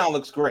like Abaddon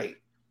looks great.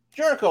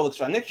 Jericho looks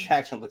fine. Nick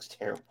Jackson looks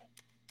terrible.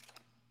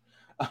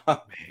 Man.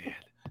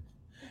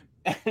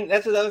 And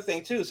that's another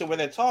thing too. So when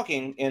they're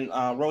talking in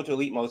Road to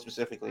Elite mode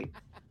specifically,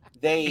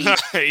 they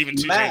even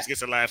 2 Chainz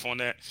gets a laugh on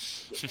that.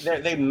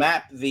 they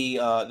map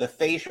the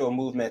facial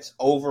movements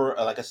over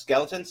like a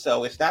skeleton.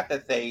 So it's not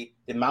that the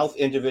mouth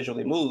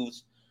individually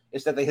moves;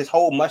 it's that his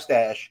whole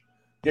mustache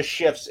just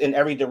shifts in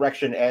every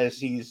direction as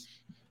he's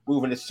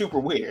moving. It's super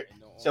weird.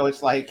 So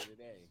it's like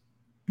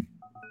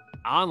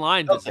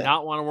online does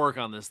not want to work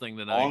on this thing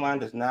tonight. Online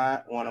does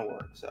not want to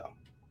work. So.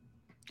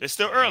 It's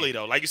still early,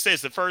 though. Like you said,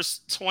 it's the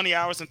first 20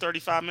 hours and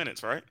 35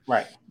 minutes, right?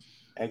 Right.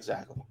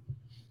 Exactly.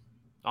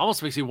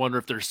 Almost makes you wonder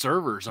if their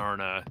servers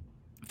aren't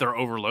if they're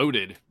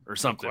overloaded or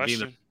something.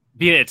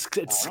 Being it's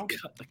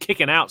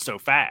kicking out so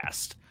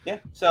fast. Yeah.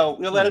 So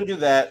we'll let him do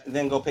that, and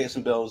then go pay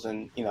some bills,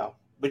 and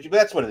but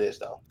that's what it is,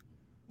 though.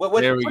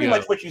 Pretty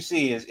much what you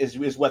see is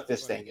what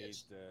this thing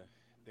is.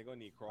 They're gonna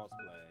need crossplay.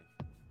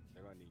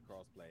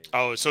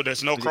 Oh, so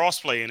there's no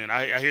crossplay in it.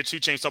 I hear 2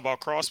 Chainz talk about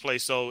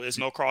crossplay, so there's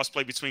no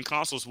crossplay between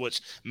consoles,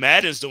 which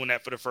Madden's doing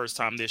that for the first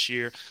time this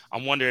year.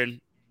 I'm wondering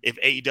if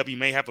AEW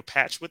may have a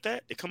patch with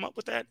that to come up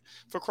with that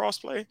for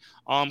crossplay,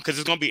 because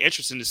it's going to be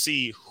interesting to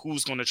see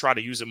who's going to try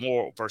to use it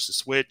more versus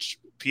Switch,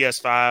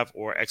 PS5,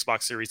 or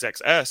Xbox Series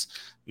XS.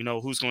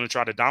 Who's going to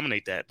try to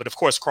dominate that. But of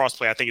course,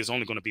 crossplay I think is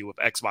only going to be with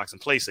Xbox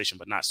and PlayStation,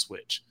 but not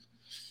Switch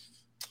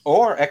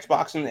or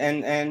Xbox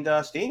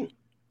and Steam.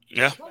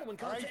 Yeah,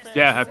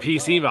 a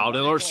PC involved.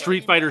 Or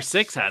Street Fighter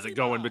 6 has it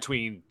going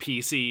between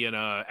PC and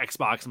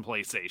Xbox and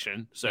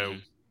PlayStation. So,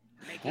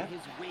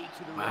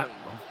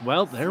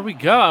 well, there we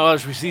go.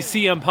 We see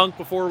CM Punk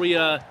before we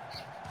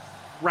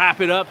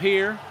wrap it up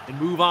here and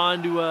move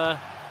on to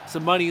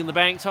some Money in the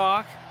Bank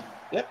talk.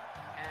 Yep.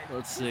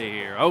 Let's see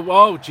here.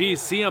 Oh, geez,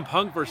 CM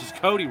Punk versus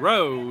Cody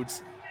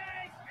Rhodes.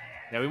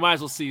 Yeah, we might as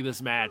well see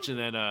this match, and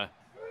then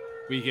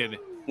we can.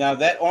 Now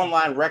that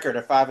online record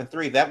of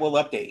 5-3 that will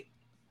update.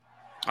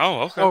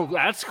 Oh, okay. Oh,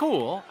 that's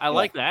cool. I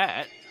like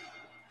that.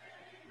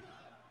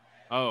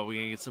 Oh, we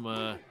can get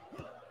some.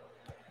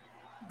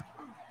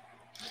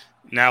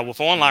 Now,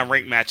 with online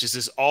rank matches,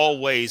 it's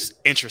always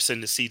interesting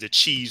to see the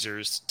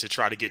cheesers to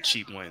try to get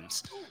cheap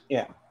wins.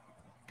 Yeah.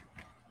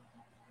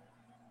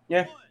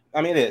 Yeah,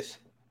 I mean, it is.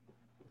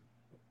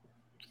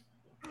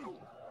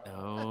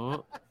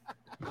 Oh.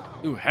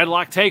 Ooh,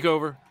 headlock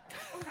takeover.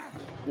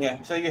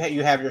 Yeah, so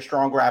you have your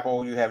strong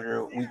grapple, you have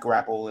your weak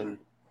grapple, and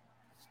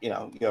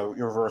your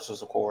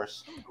reversals, of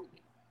course.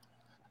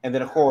 And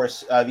then, of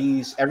course,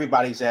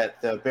 everybody's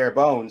at the bare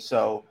bones,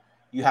 so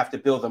you have to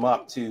build them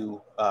up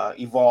to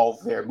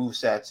evolve their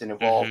movesets and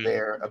evolve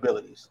their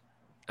abilities.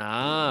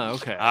 Ah,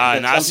 okay.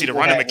 Now I see the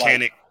running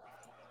mechanic.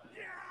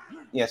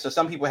 Yeah, so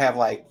some people have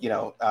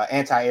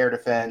anti-air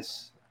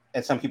defense,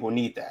 and some people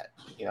need that.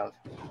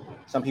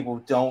 Some people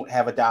don't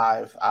have a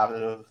dive out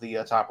of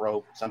the top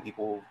rope. Some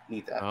people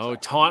need that. Oh,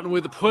 taunting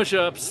with the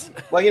push-ups.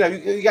 Well,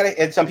 you got to,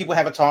 and some people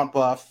have a taunt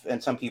buff,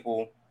 and some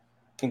people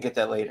can get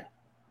that later.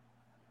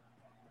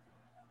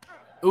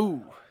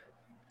 Ooh.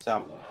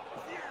 So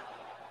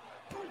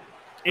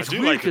it's I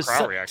do weird like the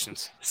crowd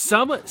reactions.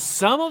 Some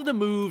of the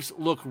moves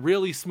look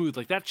really smooth.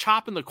 Like that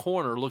chop in the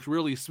corner looked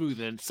really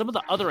smooth, and some of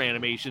the other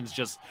animations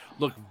just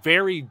look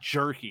very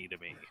jerky to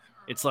me.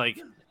 It's like,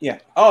 yeah.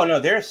 Oh no,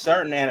 there are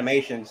certain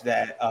animations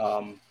that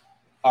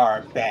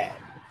are bad.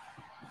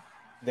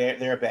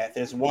 They're bad.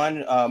 There's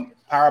one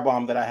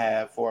powerbomb that I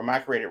have for my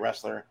created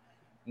wrestler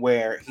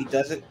where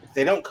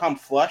they don't come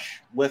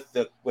flush with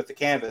the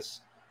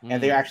canvas,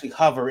 and they actually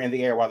hover in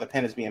the air while the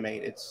pin is being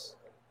made. It's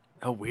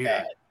weird.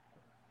 Bad.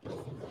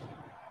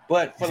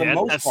 But for the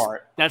most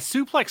part, that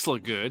suplex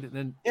looked good. And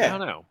then I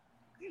don't know.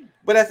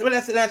 But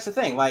that's the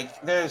thing.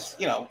 Like there's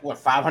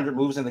 500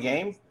 moves in the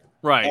game,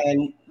 right?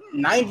 And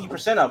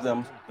 90% of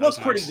them look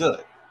pretty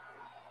good.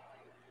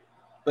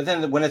 But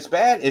then when it's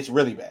bad, it's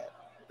really bad.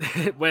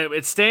 When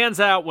it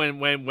stands out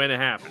when it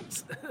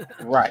happens.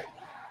 Right.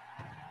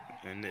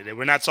 And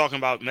we're not talking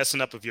about messing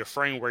up of your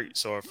frame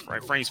rates or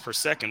frames per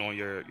second on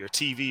your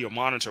TV or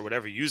monitor,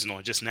 whatever you're using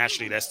on. Just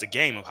naturally, that's the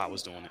game of how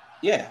it's doing it.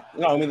 Yeah.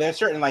 I mean, there's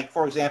certain,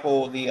 for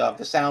example,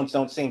 the sounds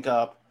don't sync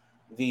up.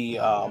 There's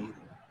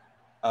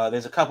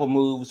a couple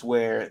moves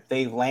where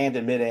they land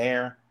in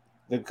midair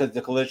because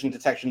the collision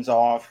detection's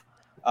off.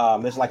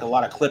 There's like a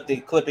lot of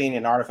clipping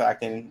and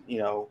artifacting,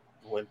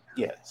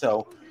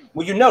 So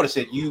when you notice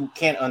it, you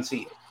can't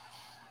unsee it.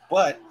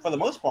 But for the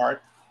most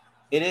part,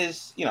 it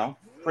is,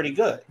 pretty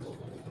good.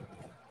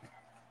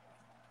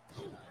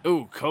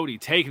 Ooh, Cody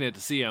taking it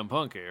to CM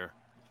Punk here.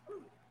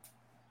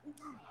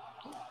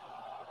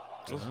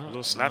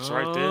 Little snaps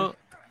right there.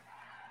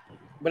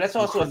 But that's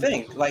also a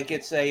thing. Like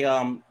it's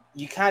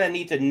you kind of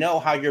need to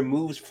know how your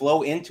moves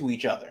flow into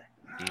each other.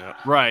 Yeah.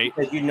 Right.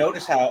 Because you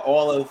notice how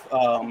all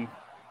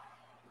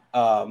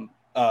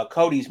of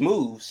Cody's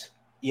moves,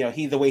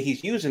 the way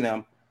he's using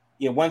them,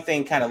 one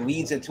thing kind of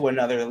leads into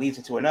another.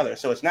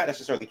 So it's not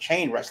necessarily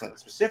chain wrestling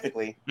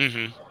specifically,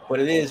 but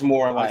it is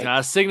more like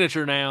a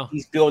signature now.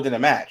 He's building a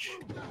match.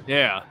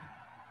 Yeah.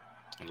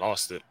 I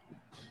lost it.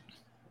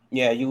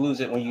 Yeah, you lose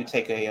it when you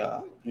take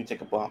a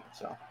bump.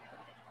 So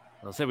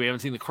I'll say we haven't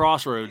seen the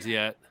crossroads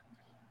yet.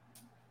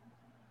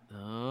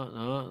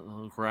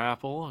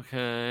 Grapple.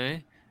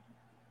 Okay.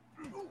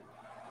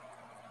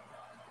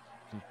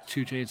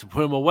 2 Chainz to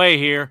put him away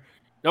here.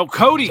 No,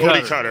 Cody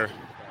cutter.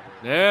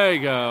 There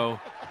you go.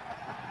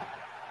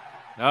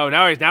 No,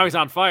 now he's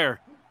on fire.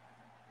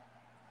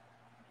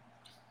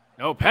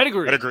 No,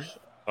 pedigree.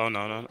 Oh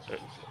no.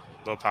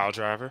 Little power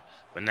driver.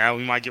 But now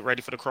we might get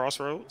ready for the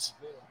crossroads.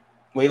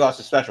 Well, he lost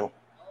his special.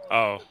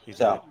 Oh, and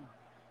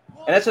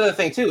that's another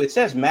thing too. It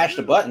says mash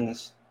the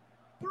buttons,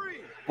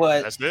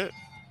 but that's it.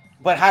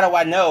 But how do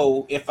I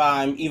know if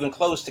I'm even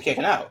close to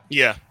kicking out?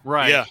 Yeah,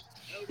 right. Yeah,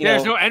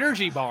 there's no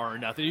energy bar or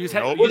nothing. You just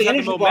have,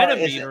 the momentum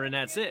meter, and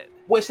that's it.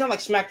 Well, it's not like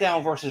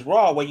SmackDown versus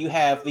Raw where you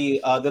have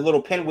the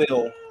little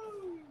pinwheel,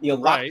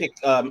 lockpick,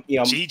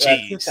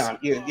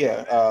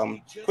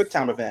 quick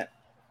time event.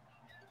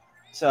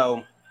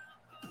 So,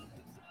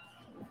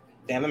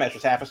 damn, the match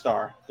was half a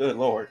star. Good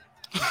Lord.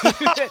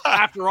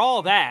 After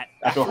all that.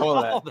 And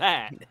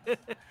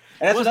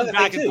that's another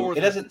thing too. It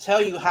doesn't tell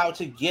you how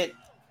to get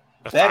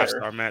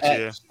better match,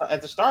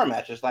 at the star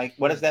matches. Like,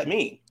 what does that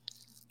mean?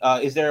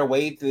 Is there a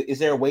way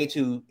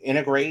to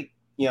integrate,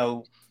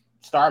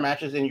 star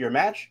matches in your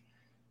match?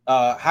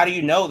 How do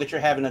you know that you're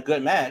having a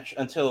good match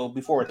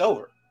before it's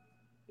over?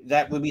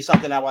 That would be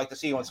something I would like to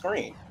see on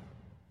screen.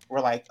 We're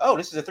like, oh,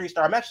 this is a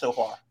 3-star match so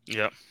far.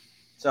 Yep.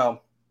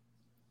 So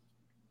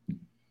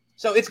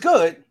it's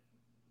good,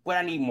 but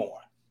I need more.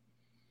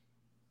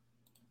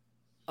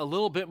 A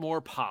little bit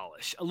more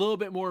polish, a little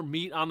bit more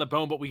meat on the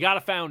bone, but we got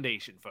a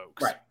foundation,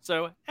 folks. Right.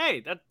 So,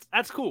 hey,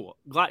 that's cool.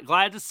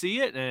 Glad to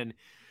see it, and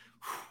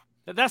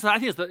that's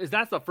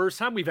the first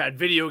time we've had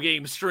video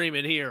game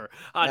streaming here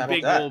on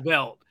Big Gold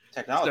Belt.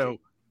 Technology. So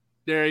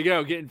there you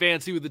go, getting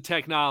fancy with the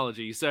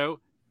technology. So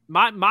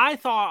my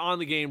thought on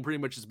the game pretty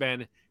much has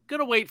been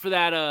gonna wait for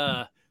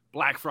that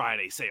Black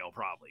Friday sale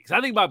probably, because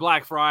I think by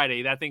Black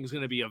Friday that thing's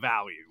gonna be a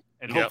value,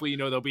 and hopefully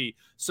there'll be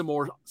some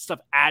more stuff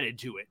added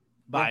to it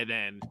by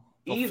then.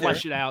 They'll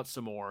flesh it out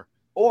some more.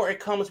 Or it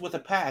comes with a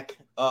pack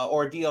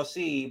or a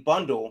DLC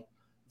bundle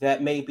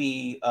that may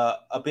be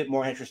a bit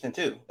more interesting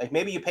too. Like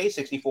maybe you pay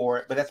 $60 for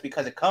it, but that's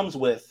because it comes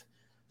with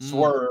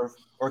Swerve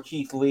or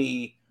Keith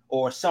Lee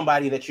or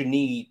somebody that you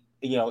need,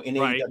 in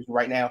AEW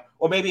right now.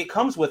 Or maybe it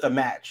comes with a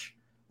match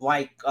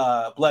like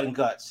Blood and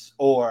Guts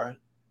or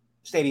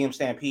Stadium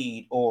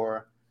Stampede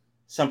or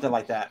something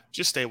like that.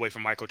 Just stay away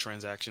from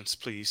microtransactions,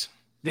 please.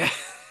 Yeah.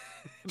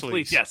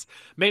 Please, yes.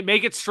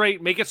 Make it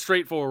straight. Make it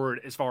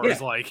straightforward as far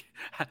as like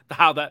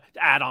how the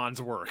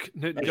add-ons work.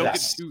 Don't get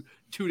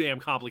too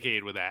damn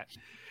complicated with that.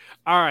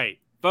 All right,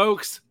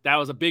 folks, that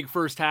was a big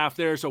first half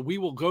there. So we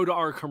will go to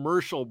our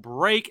commercial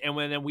break, and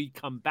then we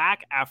come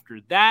back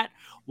after that,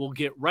 we'll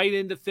get right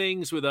into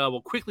things with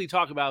we'll quickly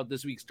talk about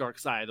this week's Dark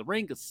Side of the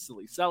Ring because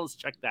Silly Sells.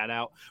 Check that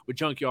out with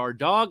Junkyard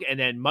Dog, and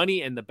then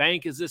Money in the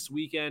Bank is this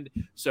weekend.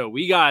 So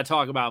we gotta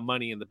talk about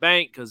Money in the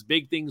Bank because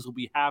big things will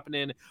be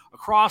happening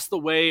across the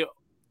way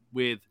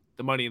with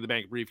the Money in the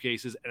Bank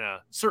briefcases and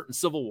a certain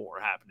civil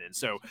war happening.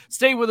 So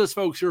stay with us,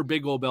 folks. Your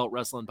Big Gold Belt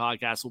Wrestling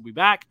Podcast will be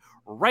back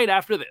right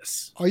after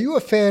this. Are you a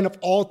fan of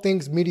all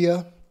things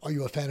media? Are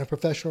you a fan of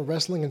professional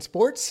wrestling and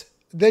sports?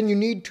 Then you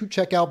need to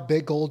check out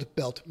Big Gold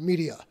Belt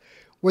Media.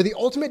 We're the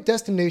ultimate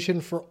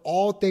destination for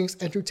all things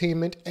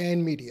entertainment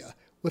and media,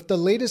 with the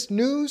latest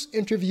news,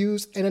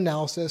 interviews, and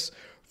analysis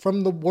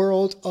from the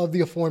world of the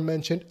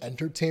aforementioned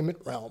entertainment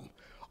realm.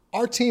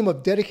 Our team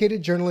of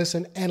dedicated journalists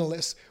and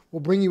analysts will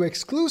bring you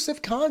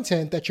exclusive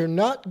content that you're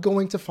not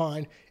going to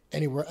find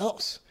anywhere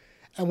else.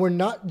 And we're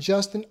not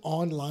just an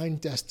online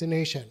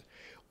destination.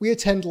 We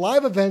attend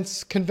live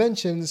events,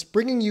 conventions,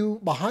 bringing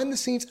you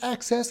behind-the-scenes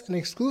access and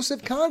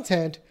exclusive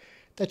content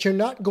that you're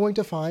not going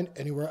to find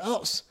anywhere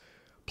else.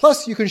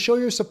 Plus, you can show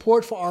your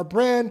support for our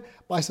brand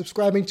by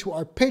subscribing to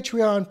our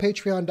Patreon,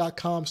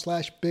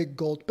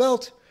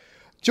 patreon.com/BigGoldBelt.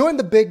 Join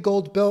the Big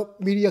Gold Belt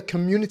Media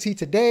community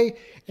today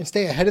and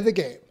stay ahead of the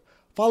game.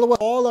 Follow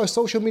all our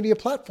social media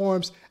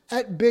platforms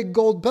at Big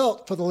Gold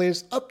Belt for the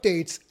latest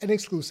updates and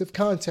exclusive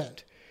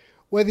content.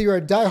 Whether you're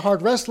a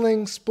diehard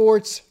wrestling,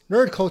 sports,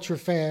 nerd culture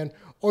fan,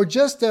 or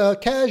just a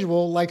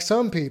casual like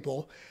some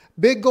people,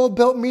 Big Gold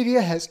Belt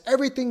Media has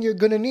everything you're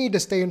going to need to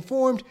stay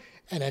informed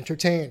and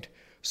entertained.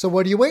 So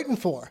what are you waiting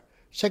for?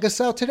 Check us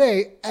out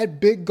today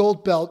at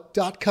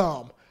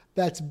biggoldbelt.com.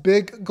 That's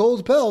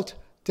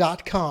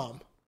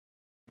biggoldbelt.com.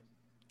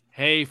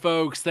 Hey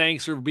folks,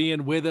 thanks for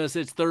being with us.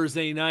 It's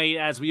Thursday night,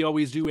 as we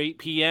always do, 8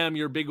 p.m.,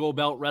 your Big Gold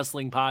Belt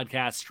Wrestling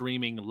podcast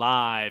streaming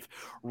live.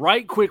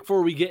 Right quick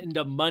before we get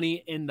into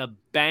Money in the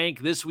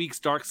Bank, this week's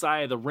Dark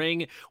Side of the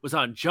Ring was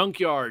on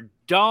Junkyard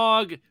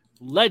Dog,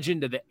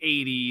 legend of the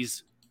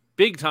 80s,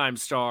 big-time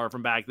star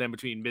from back then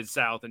between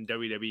Mid-South and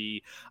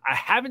WWE. I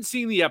haven't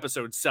seen the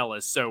episode,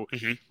 Celis, so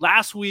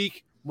last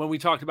week when we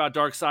talked about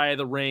Dark Side of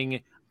the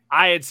Ring,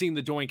 I had seen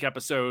the Doink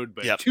episode,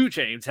 but 2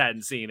 Chainz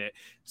hadn't seen it.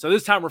 So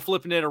this time we're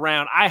flipping it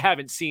around. I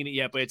haven't seen it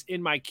yet, but it's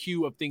in my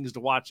queue of things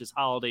to watch this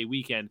holiday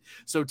weekend.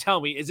 So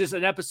tell me, is this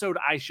an episode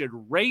I should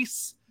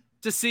race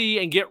to see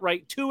and get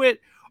right to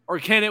it? Or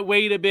can it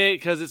wait a bit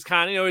because it's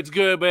kind of, it's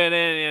good, but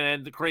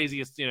and the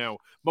craziest,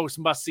 most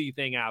must-see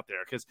thing out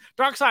there? Because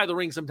Dark Side of the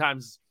Ring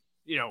sometimes,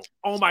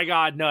 oh my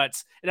God,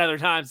 nuts. And other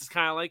times it's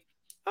kind of like,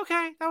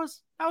 okay, that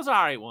was an all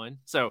right one.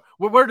 So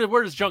where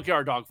does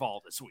Junkyard Dog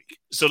fall this week?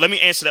 So let me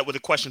answer that with a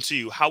question to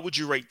you. How would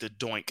you rate the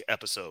Doink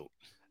episode?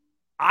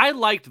 I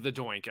liked the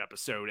Doink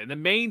episode. And the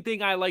main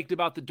thing I liked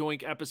about the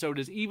Doink episode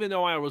is even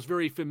though I was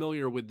very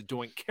familiar with the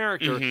Doink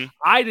character,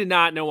 I did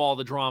not know all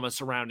the drama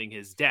surrounding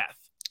his death.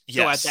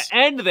 Yes. So at the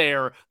end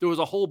there was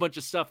a whole bunch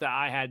of stuff that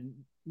I had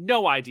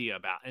no idea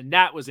about. And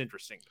that was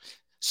interesting.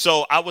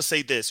 So I would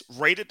say this,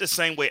 rated the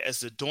same way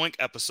as the Doink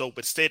episode,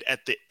 but stayed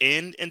at the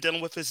end in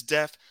dealing with his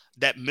death,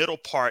 that middle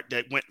part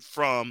that went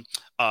from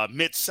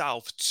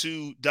Mid-South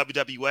to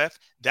WWF,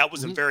 that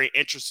was a very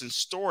interesting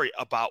story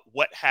about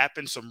what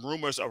happened, some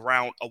rumors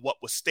around what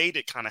was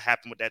stated kind of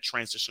happened with that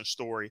transition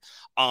story,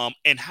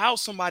 and how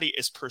somebody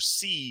is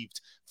perceived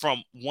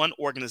from one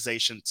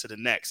organization to the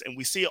next. And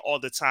we see it all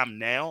the time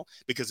now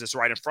because it's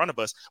right in front of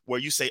us where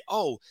you say,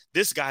 oh,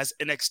 this guy's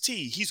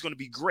NXT. He's going to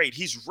be great.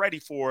 He's ready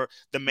for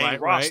the main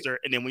roster.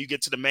 And then when you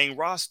get to the main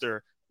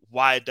roster,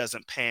 why it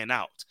doesn't pan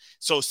out.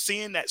 So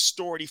seeing that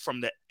story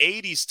from the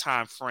 80s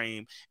time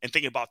frame and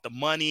thinking about the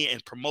money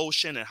and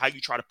promotion and how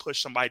you try to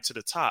push somebody to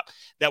the top,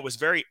 that was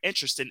very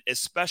interesting,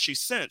 especially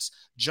since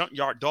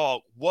Junkyard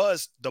Dog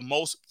was the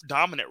most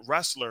dominant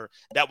wrestler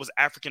that was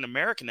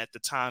African-American at the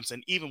times.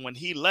 And even when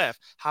he left,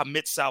 how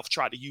Mid-South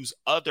tried to use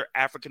other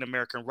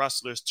African-American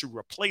wrestlers to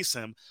replace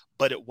him,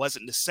 but it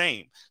wasn't the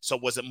same. So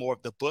was it more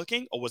of the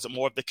booking or was it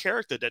more of the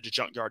character that the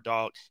Junkyard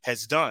Dog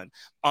has done?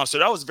 So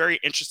that was very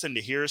interesting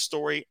to hear his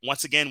story.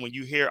 Once again, when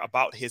you hear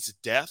about his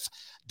death,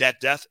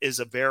 that death is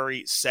a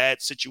very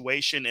sad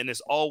situation. And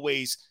it's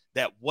always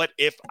that what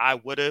if I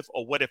would have,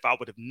 or what if I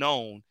would have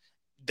known,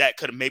 that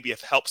could have maybe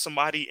have helped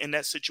somebody in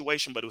that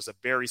situation, but it was a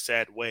very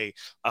sad way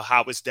of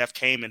how his death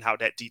came and how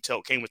that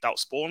detail came without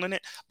spoiling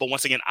it. But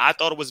once again, I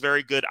thought it was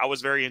very good. I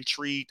was very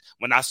intrigued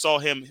when I saw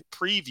him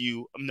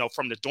preview,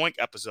 from the Doink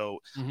episode.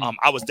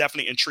 I was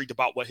definitely intrigued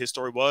about what his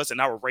story was,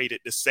 and I would rate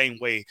it the same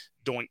way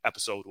Doink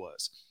episode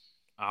was.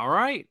 All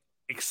right.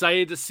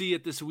 Excited to see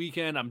it this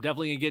weekend. I'm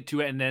definitely going to get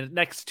to it. And then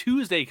next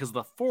Tuesday, because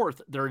the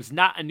 4th, there is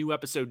not a new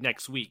episode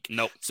next week.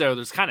 Nope. So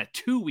there's kind of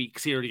 2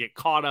 weeks here to get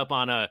caught up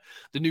on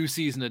the new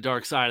season of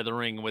Dark Side of the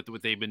Ring with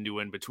what they've been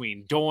doing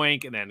between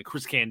Doink and then the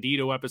Chris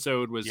Candido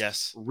episode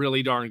was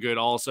really darn good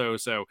also.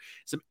 So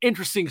some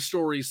interesting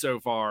stories so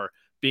far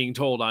being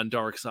told on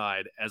Dark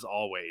Side as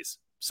always.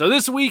 So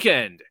this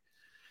weekend,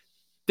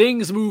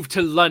 things move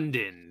to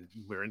London.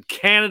 We're in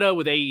Canada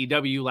with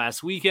AEW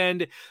last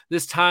weekend.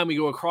 This time we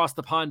go across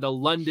the pond to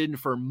London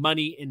for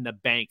Money in the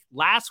Bank.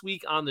 Last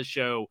week on the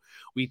show,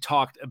 we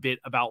talked a bit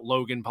about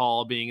Logan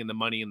Paul being in the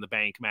Money in the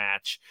Bank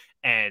match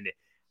and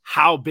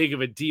how big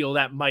of a deal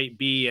that might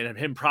be and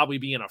him probably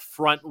being a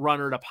front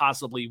runner to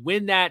possibly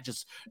win that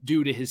just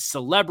due to his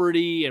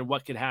celebrity and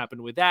what could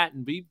happen with that.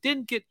 And we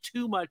didn't get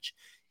too much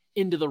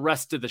into the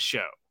rest of the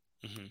show.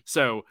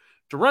 So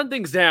to run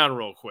things down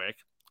real quick,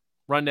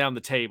 run down the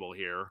table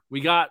here.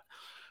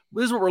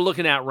 This is what we're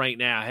looking at right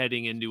now,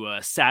 heading into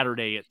a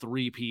Saturday at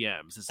 3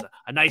 p.m. This is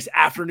a nice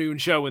afternoon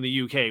show in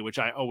the UK, which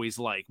I always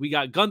like. We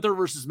got Gunther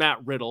versus Matt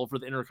Riddle for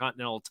the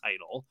Intercontinental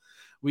title.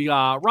 We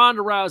got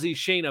Ronda Rousey,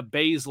 Shayna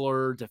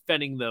Baszler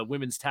defending the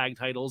women's tag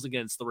titles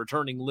against the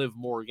returning Liv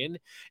Morgan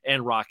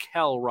and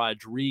Raquel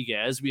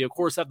Rodriguez. We, of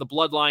course, have the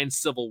Bloodline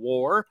Civil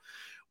War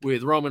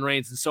with Roman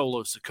Reigns and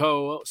Solo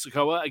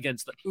Sikoa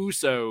against the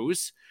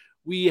Usos.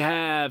 We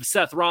have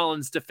Seth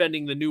Rollins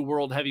defending the new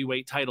World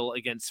Heavyweight title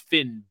against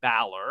Finn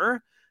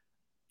Balor.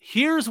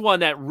 Here's one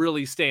that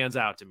really stands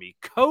out to me.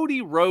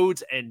 Cody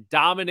Rhodes and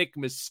Dominic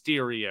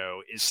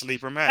Mysterio is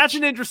sleeper match. That's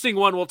an interesting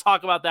one. We'll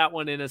talk about that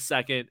one in a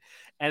second.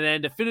 And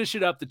then to finish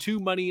it up, the 2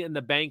 Money in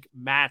the Bank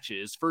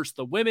matches. First,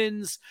 the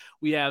women's.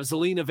 We have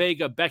Zelina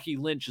Vega, Becky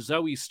Lynch,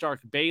 Zoe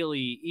Stark,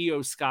 Bayley,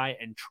 Io Sky,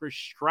 and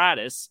Trish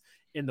Stratus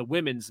in the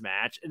women's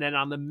match. And then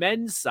on the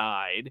men's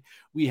side,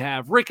 we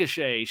have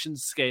Ricochet,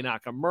 Shinsuke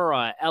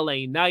Nakamura,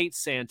 LA Knight,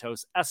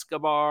 Santos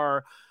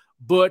Escobar,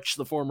 Butch,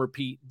 the former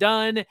Pete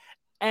Dunne,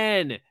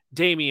 and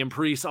Damian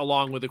Priest,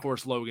 along with, of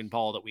course, Logan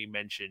Paul that we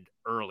mentioned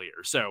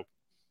earlier. So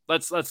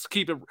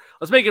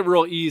let's make it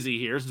real easy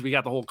here since we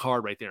got the whole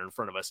card right there in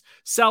front of us.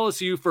 Sell us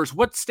you first.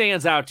 What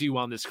stands out to you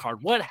on this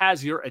card? What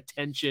has your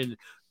attention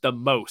the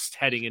most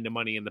heading into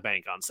Money in the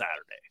Bank on Saturday?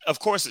 Of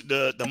course,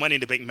 the Money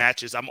in the Bank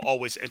matches I'm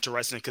always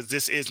interested in because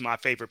this is my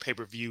favorite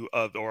pay-per-view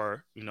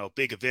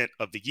big event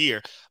of the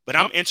year. But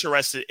I'm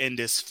interested in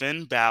this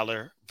Finn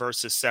Balor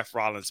versus Seth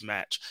Rollins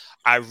match.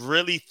 I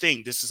really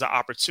think this is an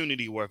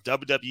opportunity where if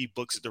WWE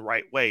books it the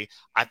right way,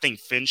 I think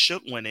Finn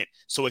should win it.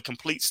 So it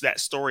completes that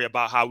story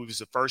about how he was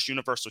the first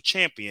Universal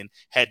Champion,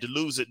 had to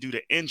lose it due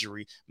to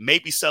injury,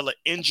 maybe sell an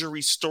injury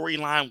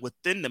storyline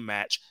within the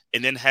match,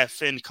 and then have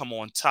Finn come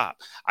on top.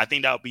 I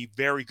think that would be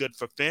very good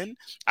for Finn.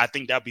 I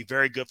think that would be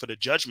very good for the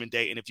Judgment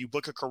Day. And if you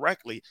book it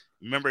correctly,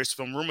 remember, there's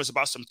some rumors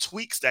about some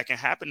tweaks that can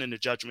happen in the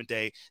Judgment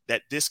Day,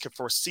 that this could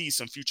foresee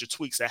some future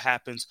tweaks that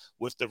happens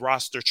with the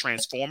roster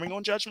transforming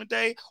on Judgment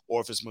Day,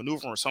 or if it's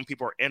maneuvering or some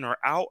people are in or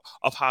out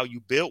of how you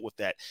build with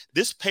that.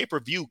 This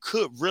pay-per-view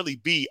could really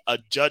be a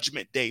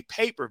Judgment Day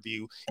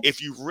pay-per-view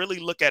if you really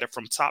look at it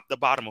from top to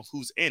bottom of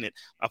who's in it,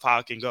 of how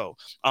it can go.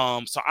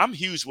 So I'm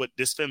huge with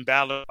this Finn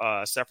Balor,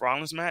 Seth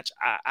Rollins match.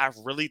 I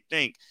really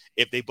think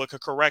if they book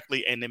it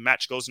correctly and the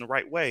match goes in the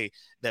right way,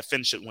 that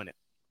Finn should win it.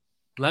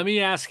 Let me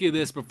ask you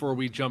this before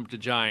we jump to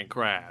Giant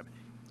Crab.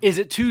 Is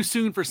it too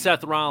soon for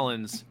Seth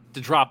Rollins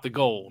to drop the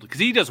gold? Because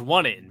he just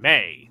won it in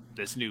May,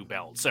 this new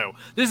belt. So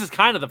this is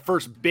kind of the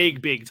first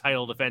big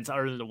title defense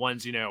other than the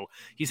ones,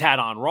 he's had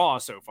on Raw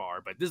so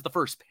far. But this is the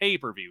first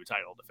pay-per-view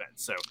title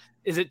defense. So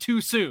is it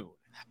too soon?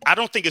 I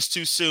don't think it's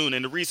too soon.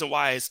 And the reason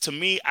why is, to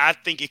me, I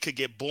think it could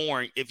get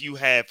boring if you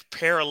have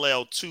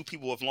parallel two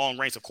people with long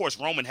reigns. Of course,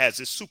 Roman has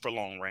this super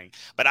long reign,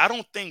 but I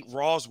don't think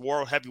Raw's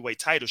World Heavyweight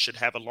title should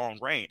have a long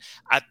reign.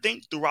 I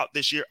think throughout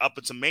this year up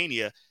until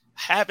Mania,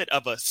 have it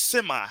of a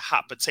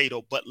semi-hot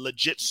potato, but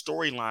legit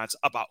storylines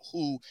about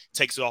who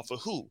takes it off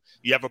of who.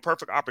 You have a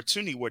perfect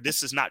opportunity where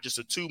this is not just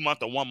a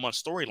 2-month or 1-month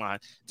storyline.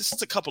 This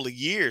is a couple of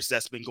years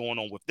that's been going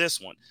on with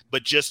this one,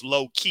 but just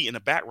low-key in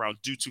the background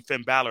due to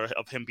Finn Balor,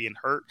 of him being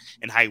hurt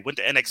and how he went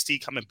to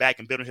NXT, coming back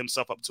and building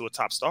himself up to a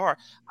top star.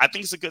 I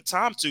think it's a good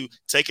time to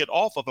take it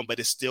off of him,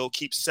 but it still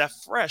keeps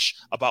Seth fresh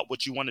about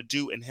what you want to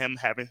do and him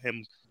having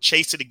him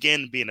chase it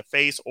again, being a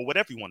face or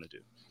whatever you want to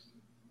do.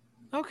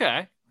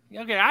 Okay,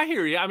 I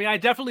hear you. I mean, I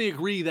definitely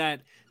agree that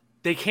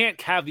they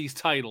can't have these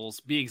titles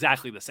be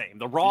exactly the same.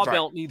 The Raw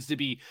belt needs to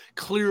be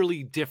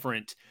clearly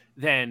different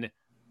than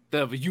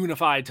the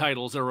unified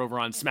titles that are over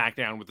on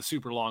SmackDown with the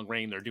super long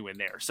reign they're doing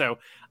there. So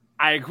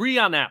I agree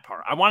on that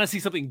part. I want to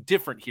see something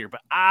different here, but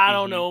I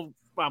don't know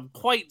if I'm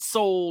quite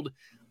sold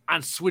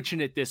on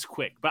switching it this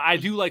quick. But I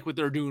do like what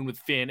they're doing with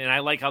Finn, and I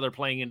like how they're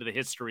playing into the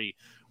history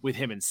with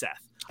him and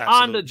Seth.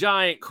 Absolutely. On the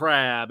Giant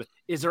Crab,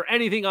 is there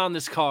anything on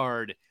this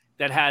card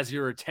that has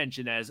your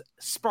attention, as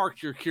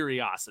sparked your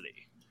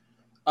curiosity?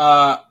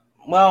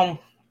 Well,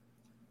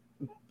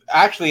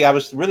 actually, I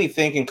was really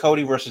thinking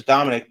Cody versus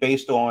Dominic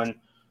based on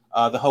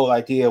the whole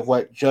idea of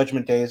what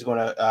Judgment Day is going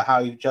to,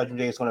 how Judgment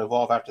Day is going to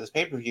evolve after this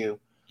pay-per-view.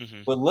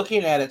 But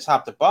looking at it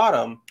top to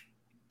bottom,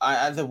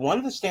 the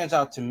one that stands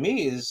out to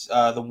me is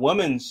the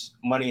women's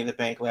Money in the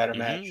Bank ladder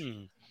match,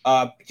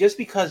 just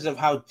because of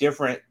how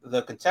different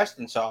the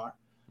contestants are.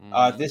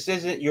 This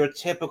isn't your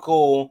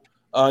typical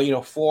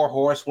 4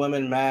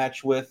 horsewomen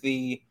match with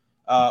the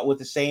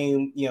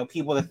same,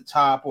 people at the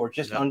top or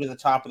just under the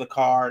top of the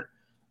card.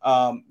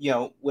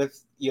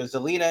 With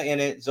Zelina in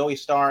it, Zoe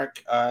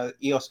Stark,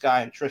 Io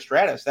Sky, and Trish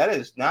Stratus. That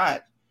is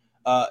not,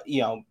 that's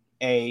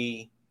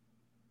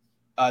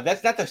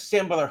not the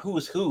similar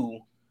who's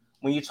who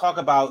when you talk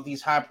about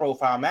these high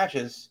profile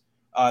matches.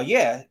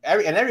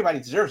 Everybody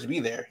deserves to be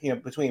there,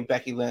 between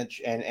Becky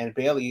Lynch and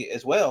Bayley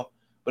as well.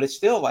 But it's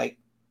still like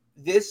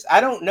this.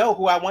 I don't know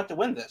who I want to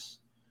win this.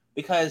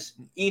 Because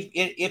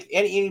if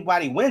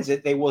anybody wins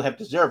it, they will have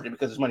deserved it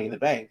because it's Money in the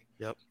Bank.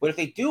 Yep. But if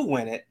they do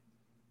win it,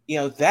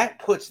 that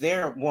puts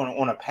their one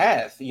on a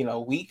path.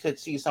 We could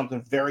see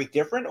something very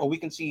different, or we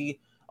can see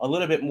a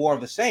little bit more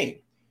of the same.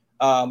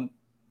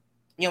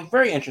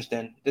 Very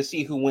interesting to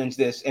see who wins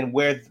this and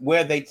where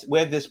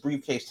this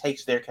briefcase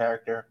takes their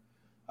character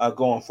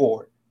going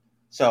forward.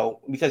 So,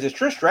 because if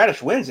Trish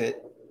Stratus wins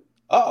it,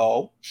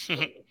 the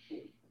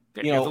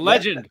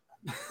legend.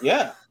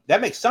 That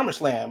makes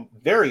SummerSlam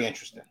very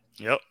interesting.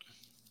 Yep.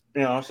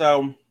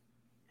 So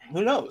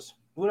who knows?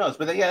 But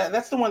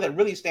that's the one that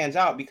really stands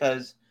out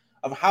because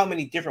of how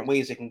many different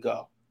ways it can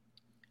go.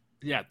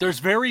 Yeah, there's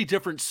very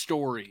different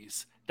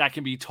stories that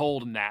can be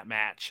told in that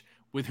match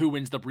with who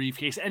wins the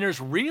briefcase. And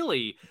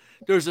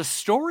there's a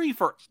story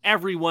for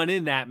everyone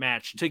in that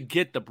match to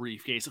get the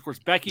briefcase. Of course,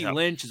 Becky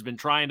Lynch has been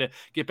trying to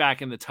get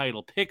back in the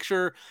title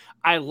picture.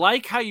 I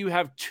like how you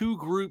have two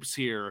groups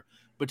here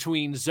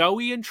between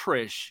Zoe and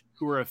Trish,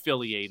 who are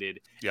affiliated,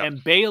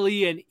 and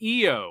Bayley and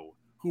Io,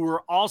 who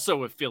are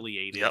also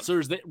affiliated. So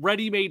there's the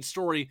ready-made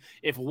story.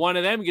 If one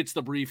of them gets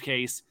the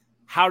briefcase,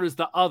 how does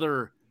the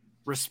other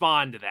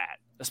respond to that?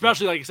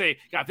 Especially, like I say,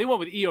 if they went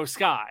with Io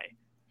Sky,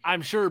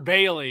 I'm sure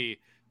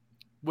Bayley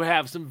would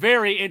have some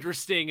very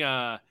interesting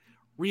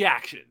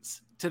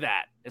reactions to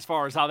that as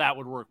far as how that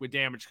would work with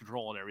damage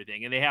control and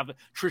everything. And they have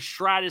Trish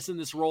Stratus in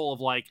this role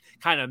of like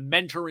kind of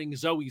mentoring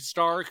Zoe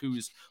Stark,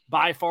 who's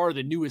by far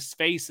the newest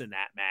face in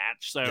that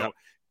match. So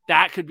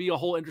that could be a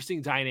whole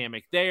interesting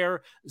dynamic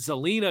there.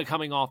 Zelina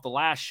coming off the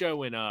last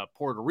show in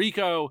Puerto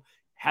Rico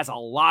has a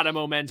lot of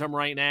momentum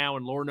right now.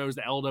 And Lord knows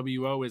the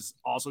LWO has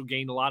also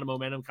gained a lot of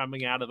momentum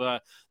coming out of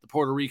the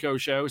Puerto Rico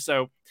show.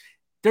 So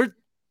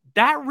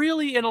that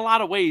really, in a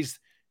lot of ways,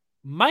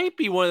 might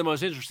be one of the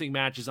most interesting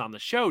matches on the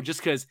show, just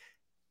because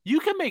you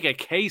can make a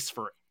case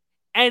for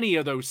any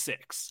of those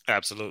 6.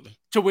 Absolutely.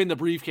 To win the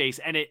briefcase,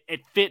 and it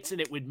fits and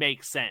it would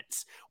make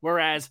sense.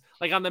 Whereas,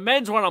 like on the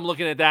men's one, I'm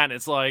looking at that and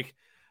it's like,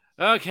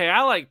 okay,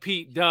 I like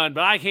Pete Dunne,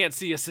 but I can't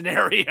see a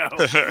scenario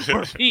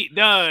where Pete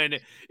Dunne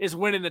is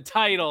winning the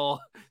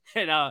title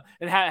and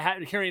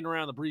carrying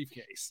around the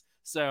briefcase.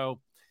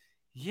 So,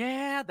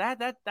 yeah,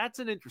 that's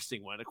an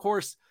interesting one. Of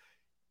course,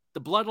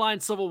 the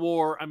Bloodline Civil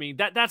War, I mean,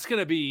 that's going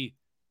to be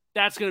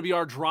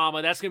our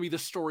drama. That's going to be the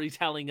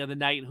storytelling of the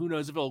night. Who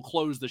knows if it'll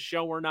close the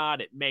show or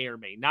not? It may or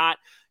may not.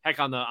 Heck,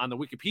 on the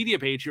Wikipedia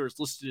page here, it's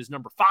listed as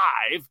number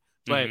 5.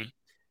 But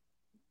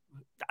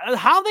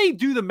how they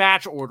do the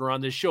match order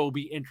on this show will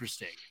be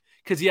interesting,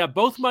 because you have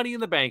both Money in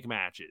the Bank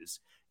matches.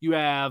 You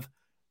have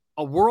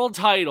a world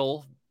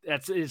title.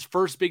 That's his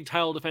first big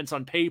title defense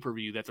on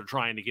pay-per-view that they're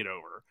trying to get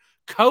over.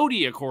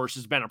 Cody, of course,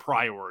 has been a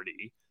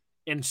priority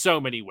in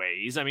so many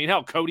ways. I mean,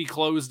 hell, Cody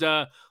closed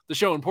the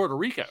show in Puerto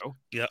Rico.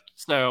 Yep.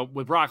 So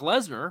with Brock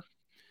Lesnar,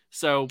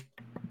 so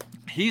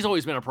he's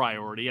always been a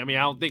priority. I mean,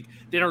 I don't think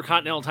the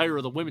Intercontinental title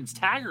or the women's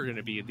tag are going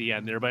to be at the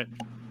end there, but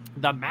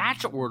the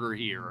match order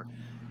here,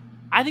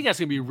 I think that's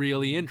going to be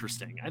really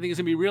interesting.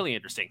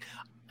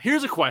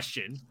 Here's a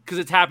question, because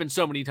it's happened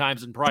so many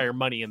times in prior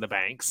Money in the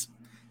Banks.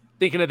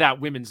 Thinking of that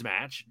women's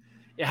match,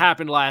 it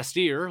happened last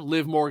year.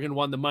 Liv Morgan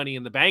won the Money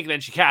in the Bank, and then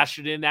she cashed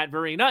it in that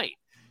very night.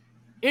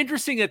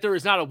 Interesting that there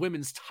is not a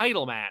women's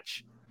title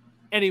match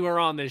anywhere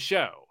on this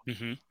show.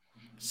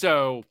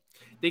 So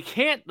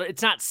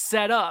it's not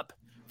set up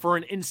for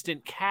an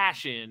instant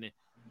cash in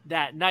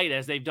that night,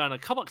 as they've done a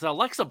couple, because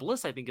Alexa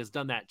Bliss, I think, has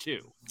done that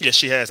too. Yes,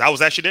 she has. I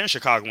was actually there in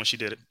Chicago when she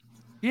did it.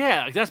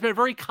 Yeah, that's been a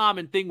very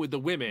common thing with the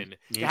women,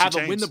 to have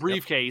them win the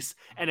briefcase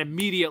and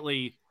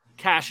immediately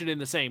cash it in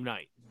the same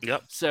night.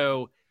 Yep.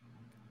 So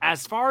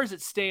as far as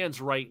it stands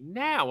right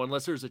now,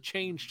 unless there's a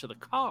change to the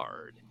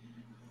card,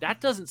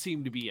 that doesn't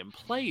seem to be in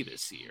play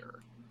this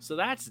year. So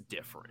that's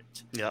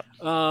different. Yep.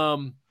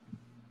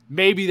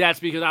 Maybe that's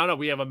because, I don't know,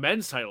 we have a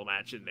men's title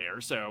match in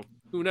there. So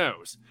who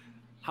knows?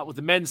 How with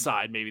the men's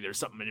side, maybe there's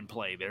something in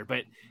play there.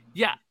 But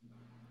yeah,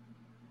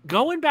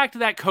 going back to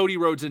that Cody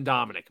Rhodes and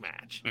Dominic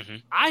match,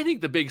 I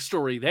think the big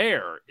story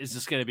there is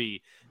just going to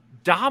be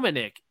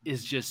Dominic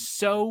is just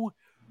so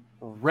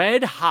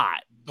red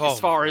hot as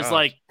far as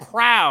like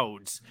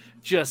crowds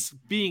just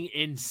being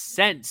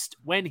incensed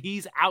when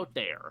he's out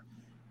there.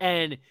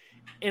 And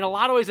in a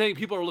lot of ways, I think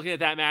people are looking at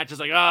that match as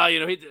like,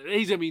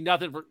 he's going to be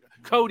nothing for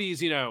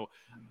Cody's,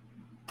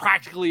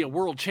 practically a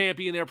world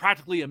champion there,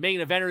 practically a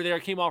main eventer there,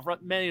 came off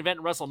main event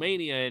in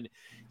WrestleMania. And,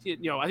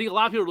 I think a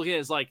lot of people are looking at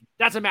it as like,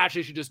 that's a match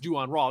they should just do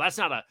on Raw. That's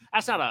not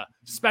a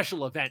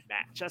special event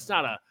match. That's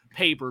not a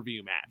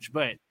pay-per-view match.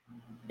 But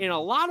in a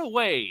lot of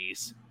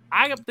ways,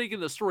 I am thinking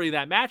the story of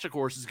that match, of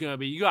course, is going to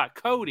be, you got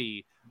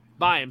Cody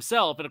by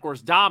himself. And of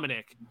course,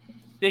 Dominic,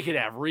 they could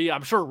have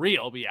I'm sure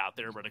Rhea will be out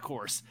there, but of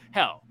course,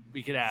 hell,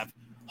 we could have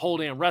whole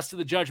damn rest of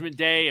the Judgment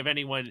Day. If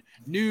anyone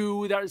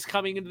new that is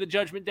coming into the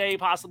Judgment Day,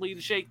 possibly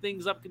to shake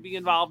things up, could be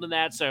involved in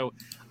that. So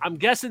I'm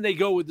guessing they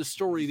go with the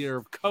story there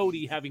of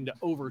Cody having to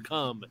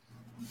overcome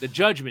the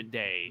Judgment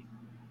Day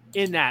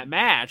in that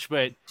match.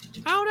 But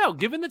I don't know,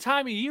 given the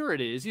time of year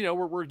it is,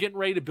 we're getting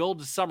ready to build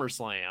to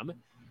SummerSlam.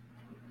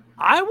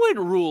 I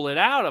wouldn't rule it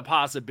out a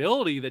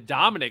possibility that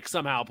Dominic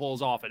somehow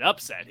pulls off an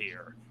upset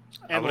here.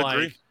 And I would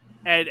agree.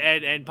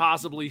 And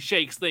possibly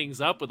shakes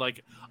things up with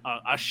like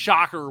a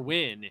shocker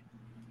win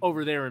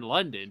over there in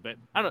London. But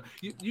I don't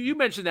know. You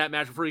mentioned that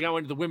match before you got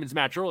into the women's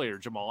match earlier,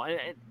 Jamal.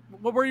 And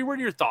what were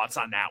your thoughts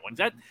on that one?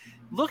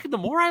 The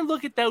more I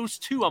look at those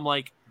two, I'm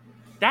like,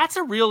 that's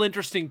a real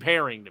interesting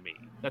pairing to me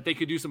that they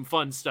could do some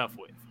fun stuff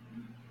with.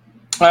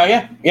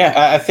 Yeah.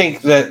 I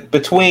think that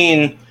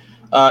between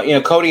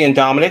Cody and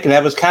Dominic, and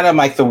that was kind of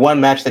like the one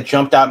match that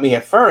jumped out at me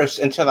at first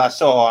until I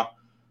saw,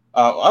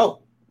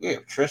 we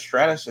have Trish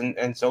Stratus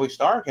and Zoe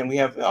Stark, and we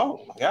have,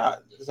 oh my God.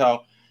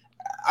 So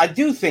I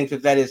do think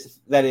that is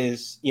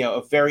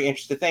a very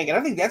interesting thing, and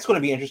I think that's going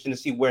to be interesting to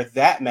see where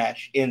that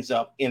match ends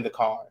up in the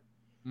card.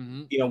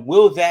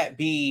 Will that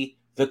be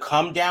the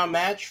come down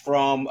match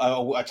from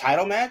a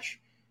title match?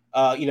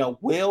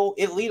 Will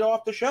it lead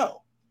off the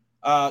show?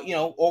 Or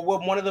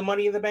will one of the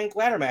Money in the Bank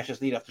ladder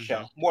matches lead off the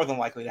show? More than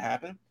likely to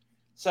happen.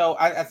 So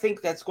I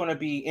think that's going to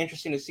be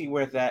interesting to see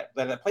where that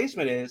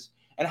placement is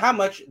and how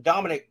much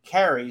Dominic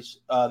carries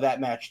that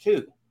match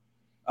too.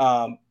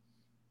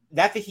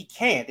 Not that he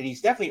can't, and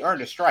he's definitely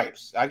earned his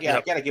stripes. I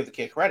got to give the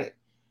kid credit.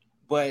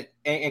 But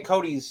and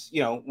Cody's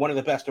one of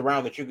the best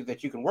around that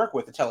you can work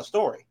with to tell a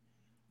story.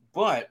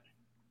 But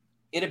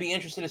it'll be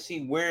interesting to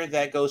see where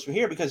that goes from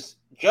here because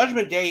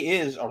Judgment Day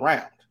is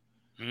around.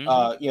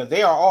 Mhm.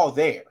 They are all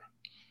there,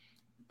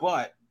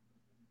 but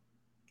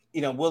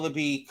will it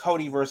be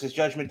Cody versus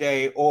Judgment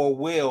Day, or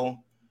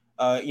will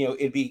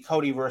it be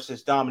Cody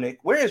versus Dominic?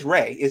 Where is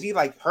Ray? Is he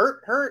like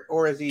hurt,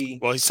 or is he?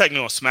 Well, he's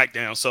technically on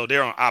SmackDown, so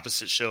they're on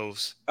opposite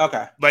shows.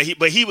 Okay, but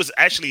he was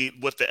actually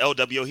with the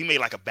LWO. He made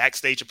like a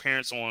backstage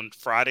appearance on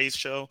Friday's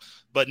show,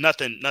 but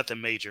nothing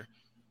major.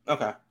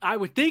 Okay, I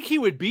would think he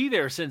would be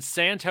there since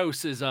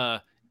Santos is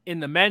in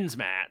the men's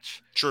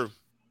match. True.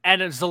 And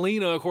then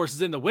Zelina, of course,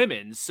 is in the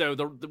women's. So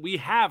we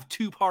have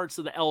two parts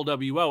of the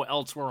LWO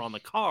elsewhere on the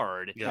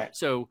card. Yeah.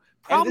 So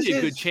probably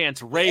a good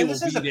chance Ray will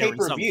be there in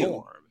some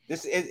form.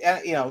 This is,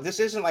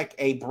 this isn't like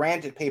a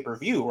branded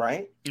pay-per-view,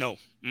 right? No.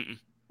 Mm-mm.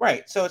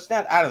 Right. So it's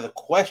not out of the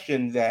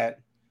question that,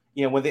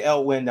 when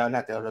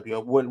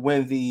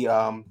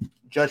the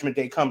Judgment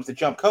Day comes to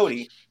jump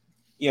Cody,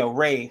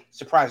 Ray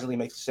surprisingly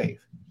makes a save.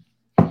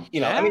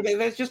 I mean,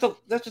 there's just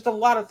a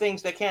lot of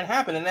things that can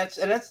happen, and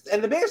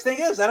the biggest thing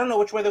is I don't know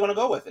which way they're going to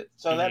go with it.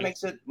 So that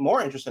makes it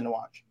more interesting to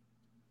watch.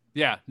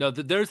 Yeah, no,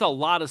 there's a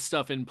lot of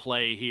stuff in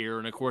play here,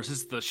 and of course, this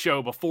is the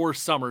show before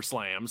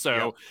SummerSlam,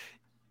 so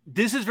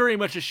this is very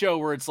much a show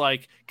where it's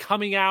like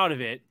coming out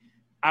of it,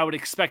 I would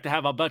expect to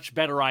have a much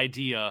better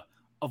idea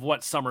of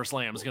what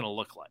SummerSlam is going to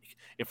look like.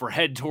 If we're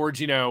heading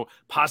towards,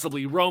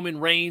 possibly Roman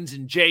Reigns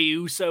and Jey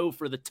Uso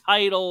for the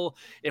title,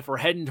 if we're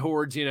heading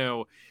towards,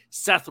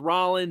 Seth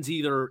Rollins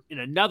either in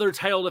another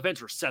title defense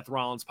or Seth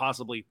Rollins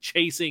possibly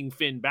chasing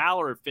Finn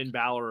Balor if Finn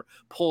Balor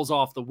pulls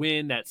off the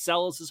win that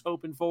Celis is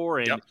hoping for.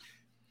 And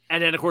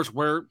then, of course,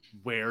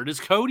 where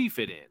does Cody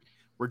fit in?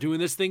 We're doing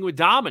this thing with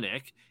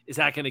Dominic. Is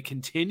that going to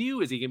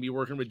continue? Is he going to be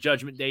working with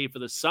Judgment Day for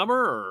the summer?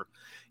 Or,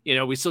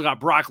 we still got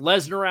Brock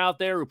Lesnar out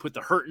there who put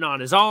the hurting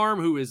on his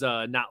arm, who is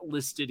not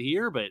listed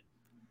here, but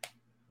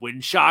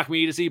wouldn't shock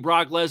me to see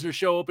Brock Lesnar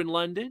show up in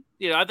London.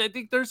 I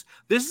think this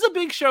is a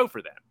big show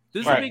for them.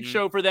 This is a big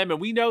show for them,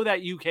 and we know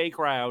that UK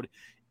crowd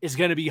is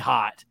going to be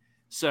hot.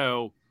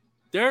 So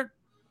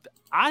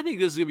I think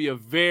this is going to be a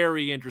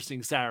very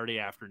interesting Saturday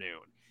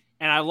afternoon.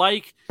 And I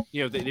like,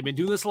 they've been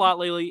doing this a lot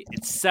lately.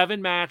 It's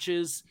 7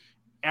 matches.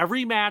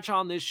 Every match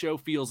on this show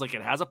feels like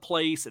it has a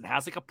place. It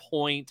has like a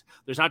point.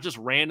 There's not just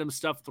random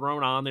stuff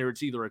thrown on there.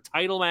 It's either a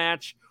title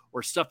match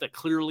or stuff that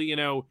clearly,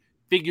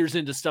 figures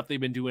into stuff they've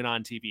been doing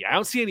on TV. I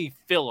don't see any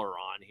filler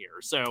on here.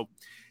 So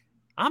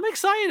I'm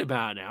excited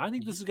about it now. I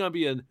think this is going to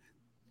be an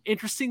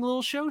interesting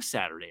little show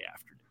Saturday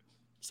afternoon.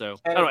 So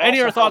I don't know.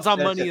 Any other thoughts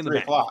on Money in the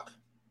Bank? 3 o'clock.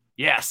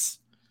 Yes.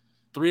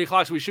 3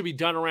 o'clock. So we should be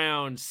done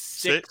around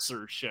 6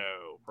 or so,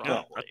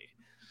 probably. Yeah.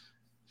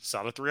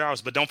 Solid 3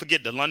 hours. But don't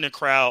forget, the London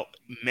crowd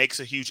makes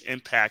a huge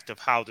impact of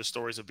how the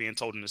stories are being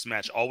told in this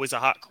match. Always a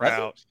hot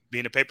crowd,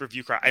 being a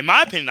pay-per-view crowd. In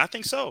my opinion, I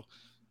think so.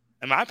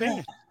 In my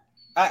opinion.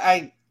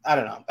 I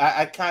don't know.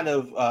 I kind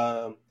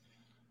of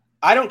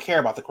I don't care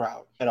about the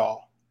crowd at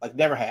all. Like,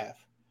 never have.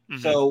 Mm-hmm.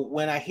 So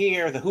when I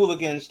hear the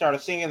hooligans started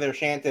singing their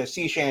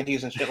sea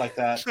shanties and shit like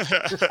that,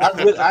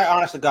 I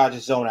honest to God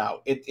just zone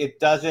out. It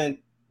doesn't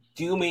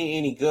do me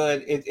any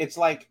good. It's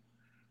like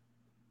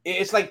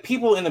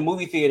people in the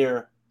movie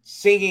theater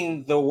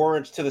singing the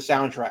words to the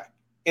soundtrack.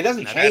 It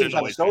doesn't change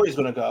how the story is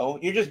going to go.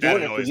 You're just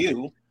doing it for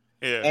you.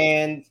 Yeah.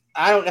 And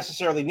I don't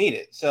necessarily need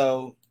it.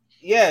 So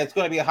yeah, it's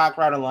going to be a hot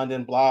crowd in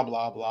London. Blah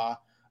blah blah.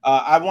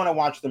 I want to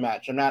watch the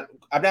match. I'm not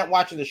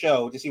watching the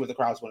show to see what the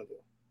crowd's going to do.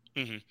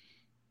 Mm-hmm.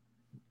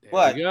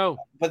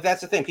 But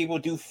that's the thing. People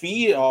do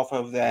feed off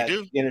of that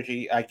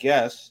energy, I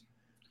guess.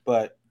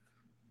 But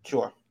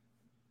sure.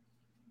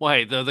 Well,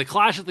 hey, the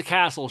Clash at the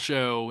Castle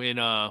show in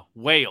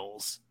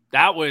Wales,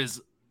 that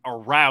was a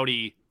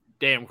rowdy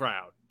damn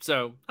crowd.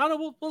 So I don't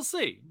know. We'll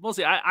see. We'll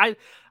see.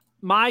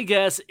 My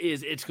guess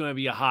is it's going to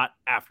be a hot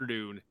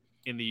afternoon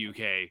in the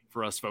UK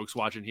for us folks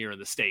watching here in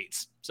the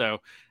States. So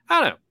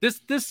I don't know.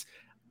 This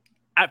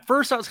at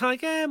first I was kind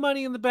of like,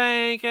 Money in the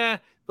Bank.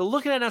 But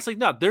looking at it, I was like,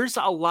 no, there's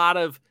a lot.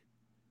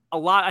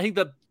 I think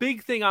the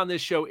big thing on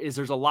this show is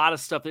there's a lot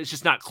of stuff that's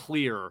just not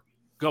clear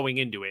going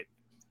into it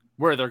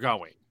where they're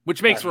going,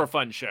 which makes for a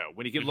fun show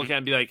when you can look at it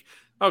and be like,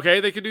 okay,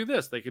 they could do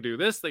this, they could do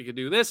this, they could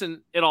do this,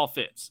 and it all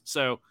fits.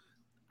 So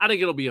I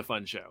think it'll be a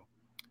fun show.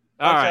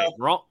 All right,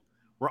 we're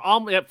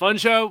all fun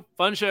show,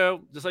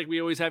 just like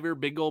we always have your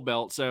big gold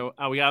belt. So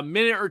we got a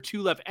minute or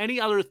two left.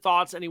 Any other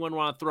thoughts anyone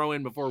want to throw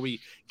in before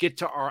we get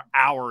to our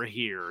hour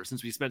here,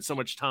 since we spent so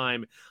much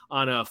time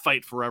on a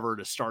Fight Forever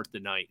to start the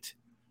night?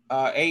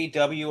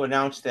 AEW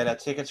announced that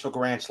tickets for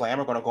Grand Slam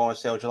are going to go on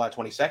sale July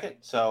 22nd.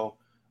 So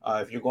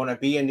if you're going to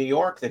be in New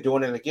York, they're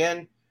doing it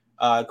again.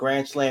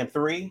 Grand Slam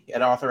 3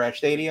 at Arthur Ashe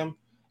Stadium.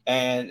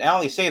 And I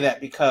only say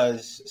that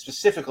because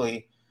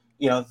specifically,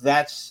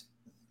 that's,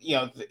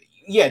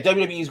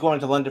 WWE is going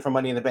to London for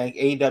Money in the Bank.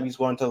 AEW is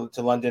going to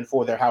London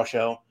for their house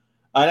show.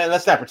 And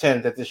let's not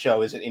pretend that this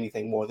show isn't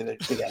anything more than a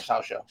big ass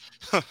house show.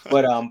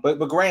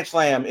 But Grand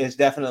Slam is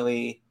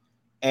definitely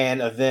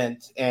an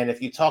event. And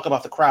if you talk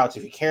about the crowds,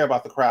 if you care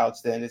about the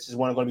crowds, then this is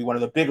going to be one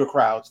of the bigger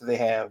crowds that they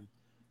have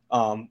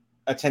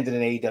attended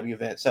an AEW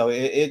event. So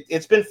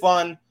it's been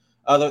fun.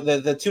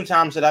 The 2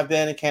 times that I've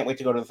been, I can't wait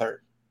to go to the 3rd.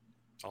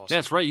 Awesome.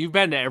 That's right. You've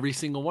been to every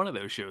single one of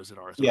those shows at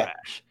Arthur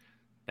Ashe.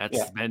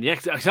 That's been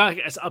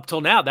up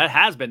till now. That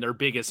has been their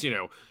biggest,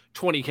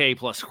 20K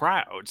plus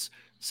crowds.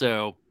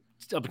 So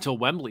up until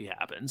Wembley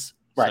happens.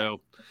 Right.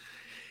 So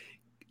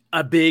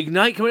a big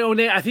night coming on.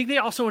 I think they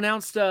also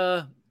announced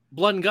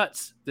Blood and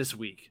Guts this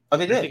week. Oh,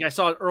 they did. I think I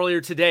saw it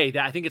earlier today.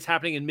 That I think it's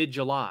happening in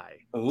mid-July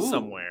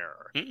somewhere.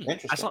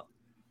 Interesting.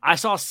 I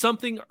saw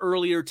something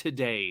earlier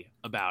today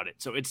about it.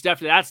 So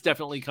that's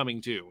definitely coming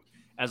too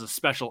as a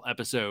special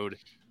episode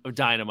of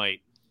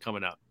Dynamite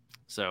coming up.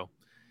 So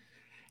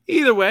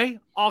either way,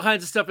 all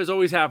kinds of stuff is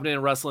always happening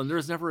in wrestling.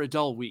 There's never a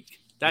dull week.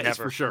 That is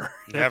for sure.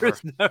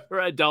 There's never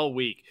a dull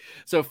week.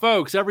 So,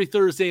 folks, every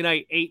Thursday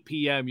night, 8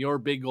 p.m., your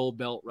Big Gold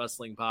Belt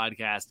Wrestling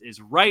Podcast is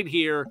right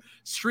here,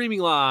 streaming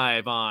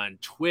live on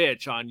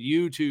Twitch, on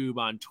YouTube,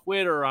 on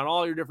Twitter, on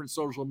all your different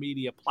social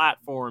media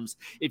platforms.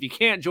 If you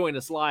can't join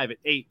us live at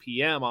 8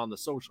 p.m. on the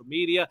social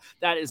media,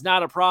 that is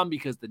not a problem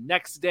because the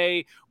next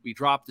day we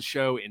drop the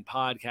show in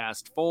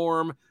podcast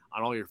form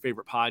on all your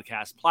favorite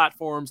podcast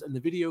platforms, and the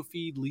video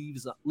feed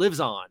lives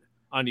on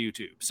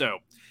YouTube. So,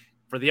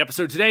 for the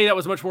episode today, that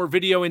was much more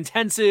video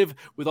intensive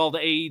with all the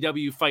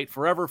AEW Fight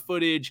Forever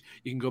footage.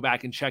 You can go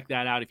back and check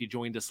that out if you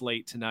joined us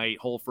late tonight.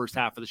 Whole first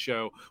half of the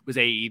show was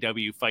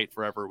AEW Fight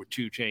Forever with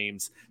 2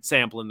 Chainz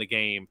sampling the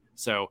game.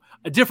 So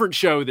a different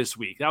show this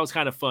week. That was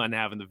kind of fun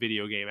having the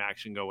video game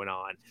action going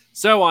on.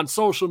 So on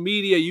social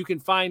media, you can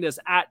find us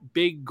at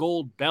Big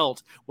Gold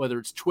Belt, whether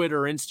it's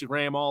Twitter,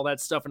 Instagram, all that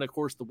stuff. And of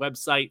course, the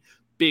website,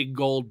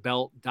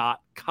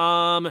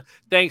 BigGoldBelt.com.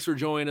 Thanks for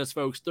joining us,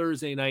 folks.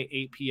 Thursday night,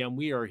 8 p.m.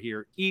 We are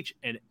here each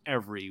and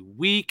every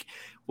week.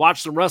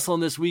 Watch some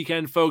wrestling this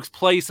weekend, folks.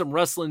 Play some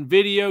wrestling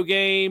video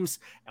games,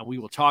 and we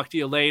will talk to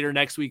you later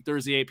next week,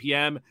 Thursday, 8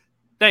 p.m.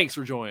 Thanks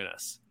for joining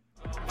us.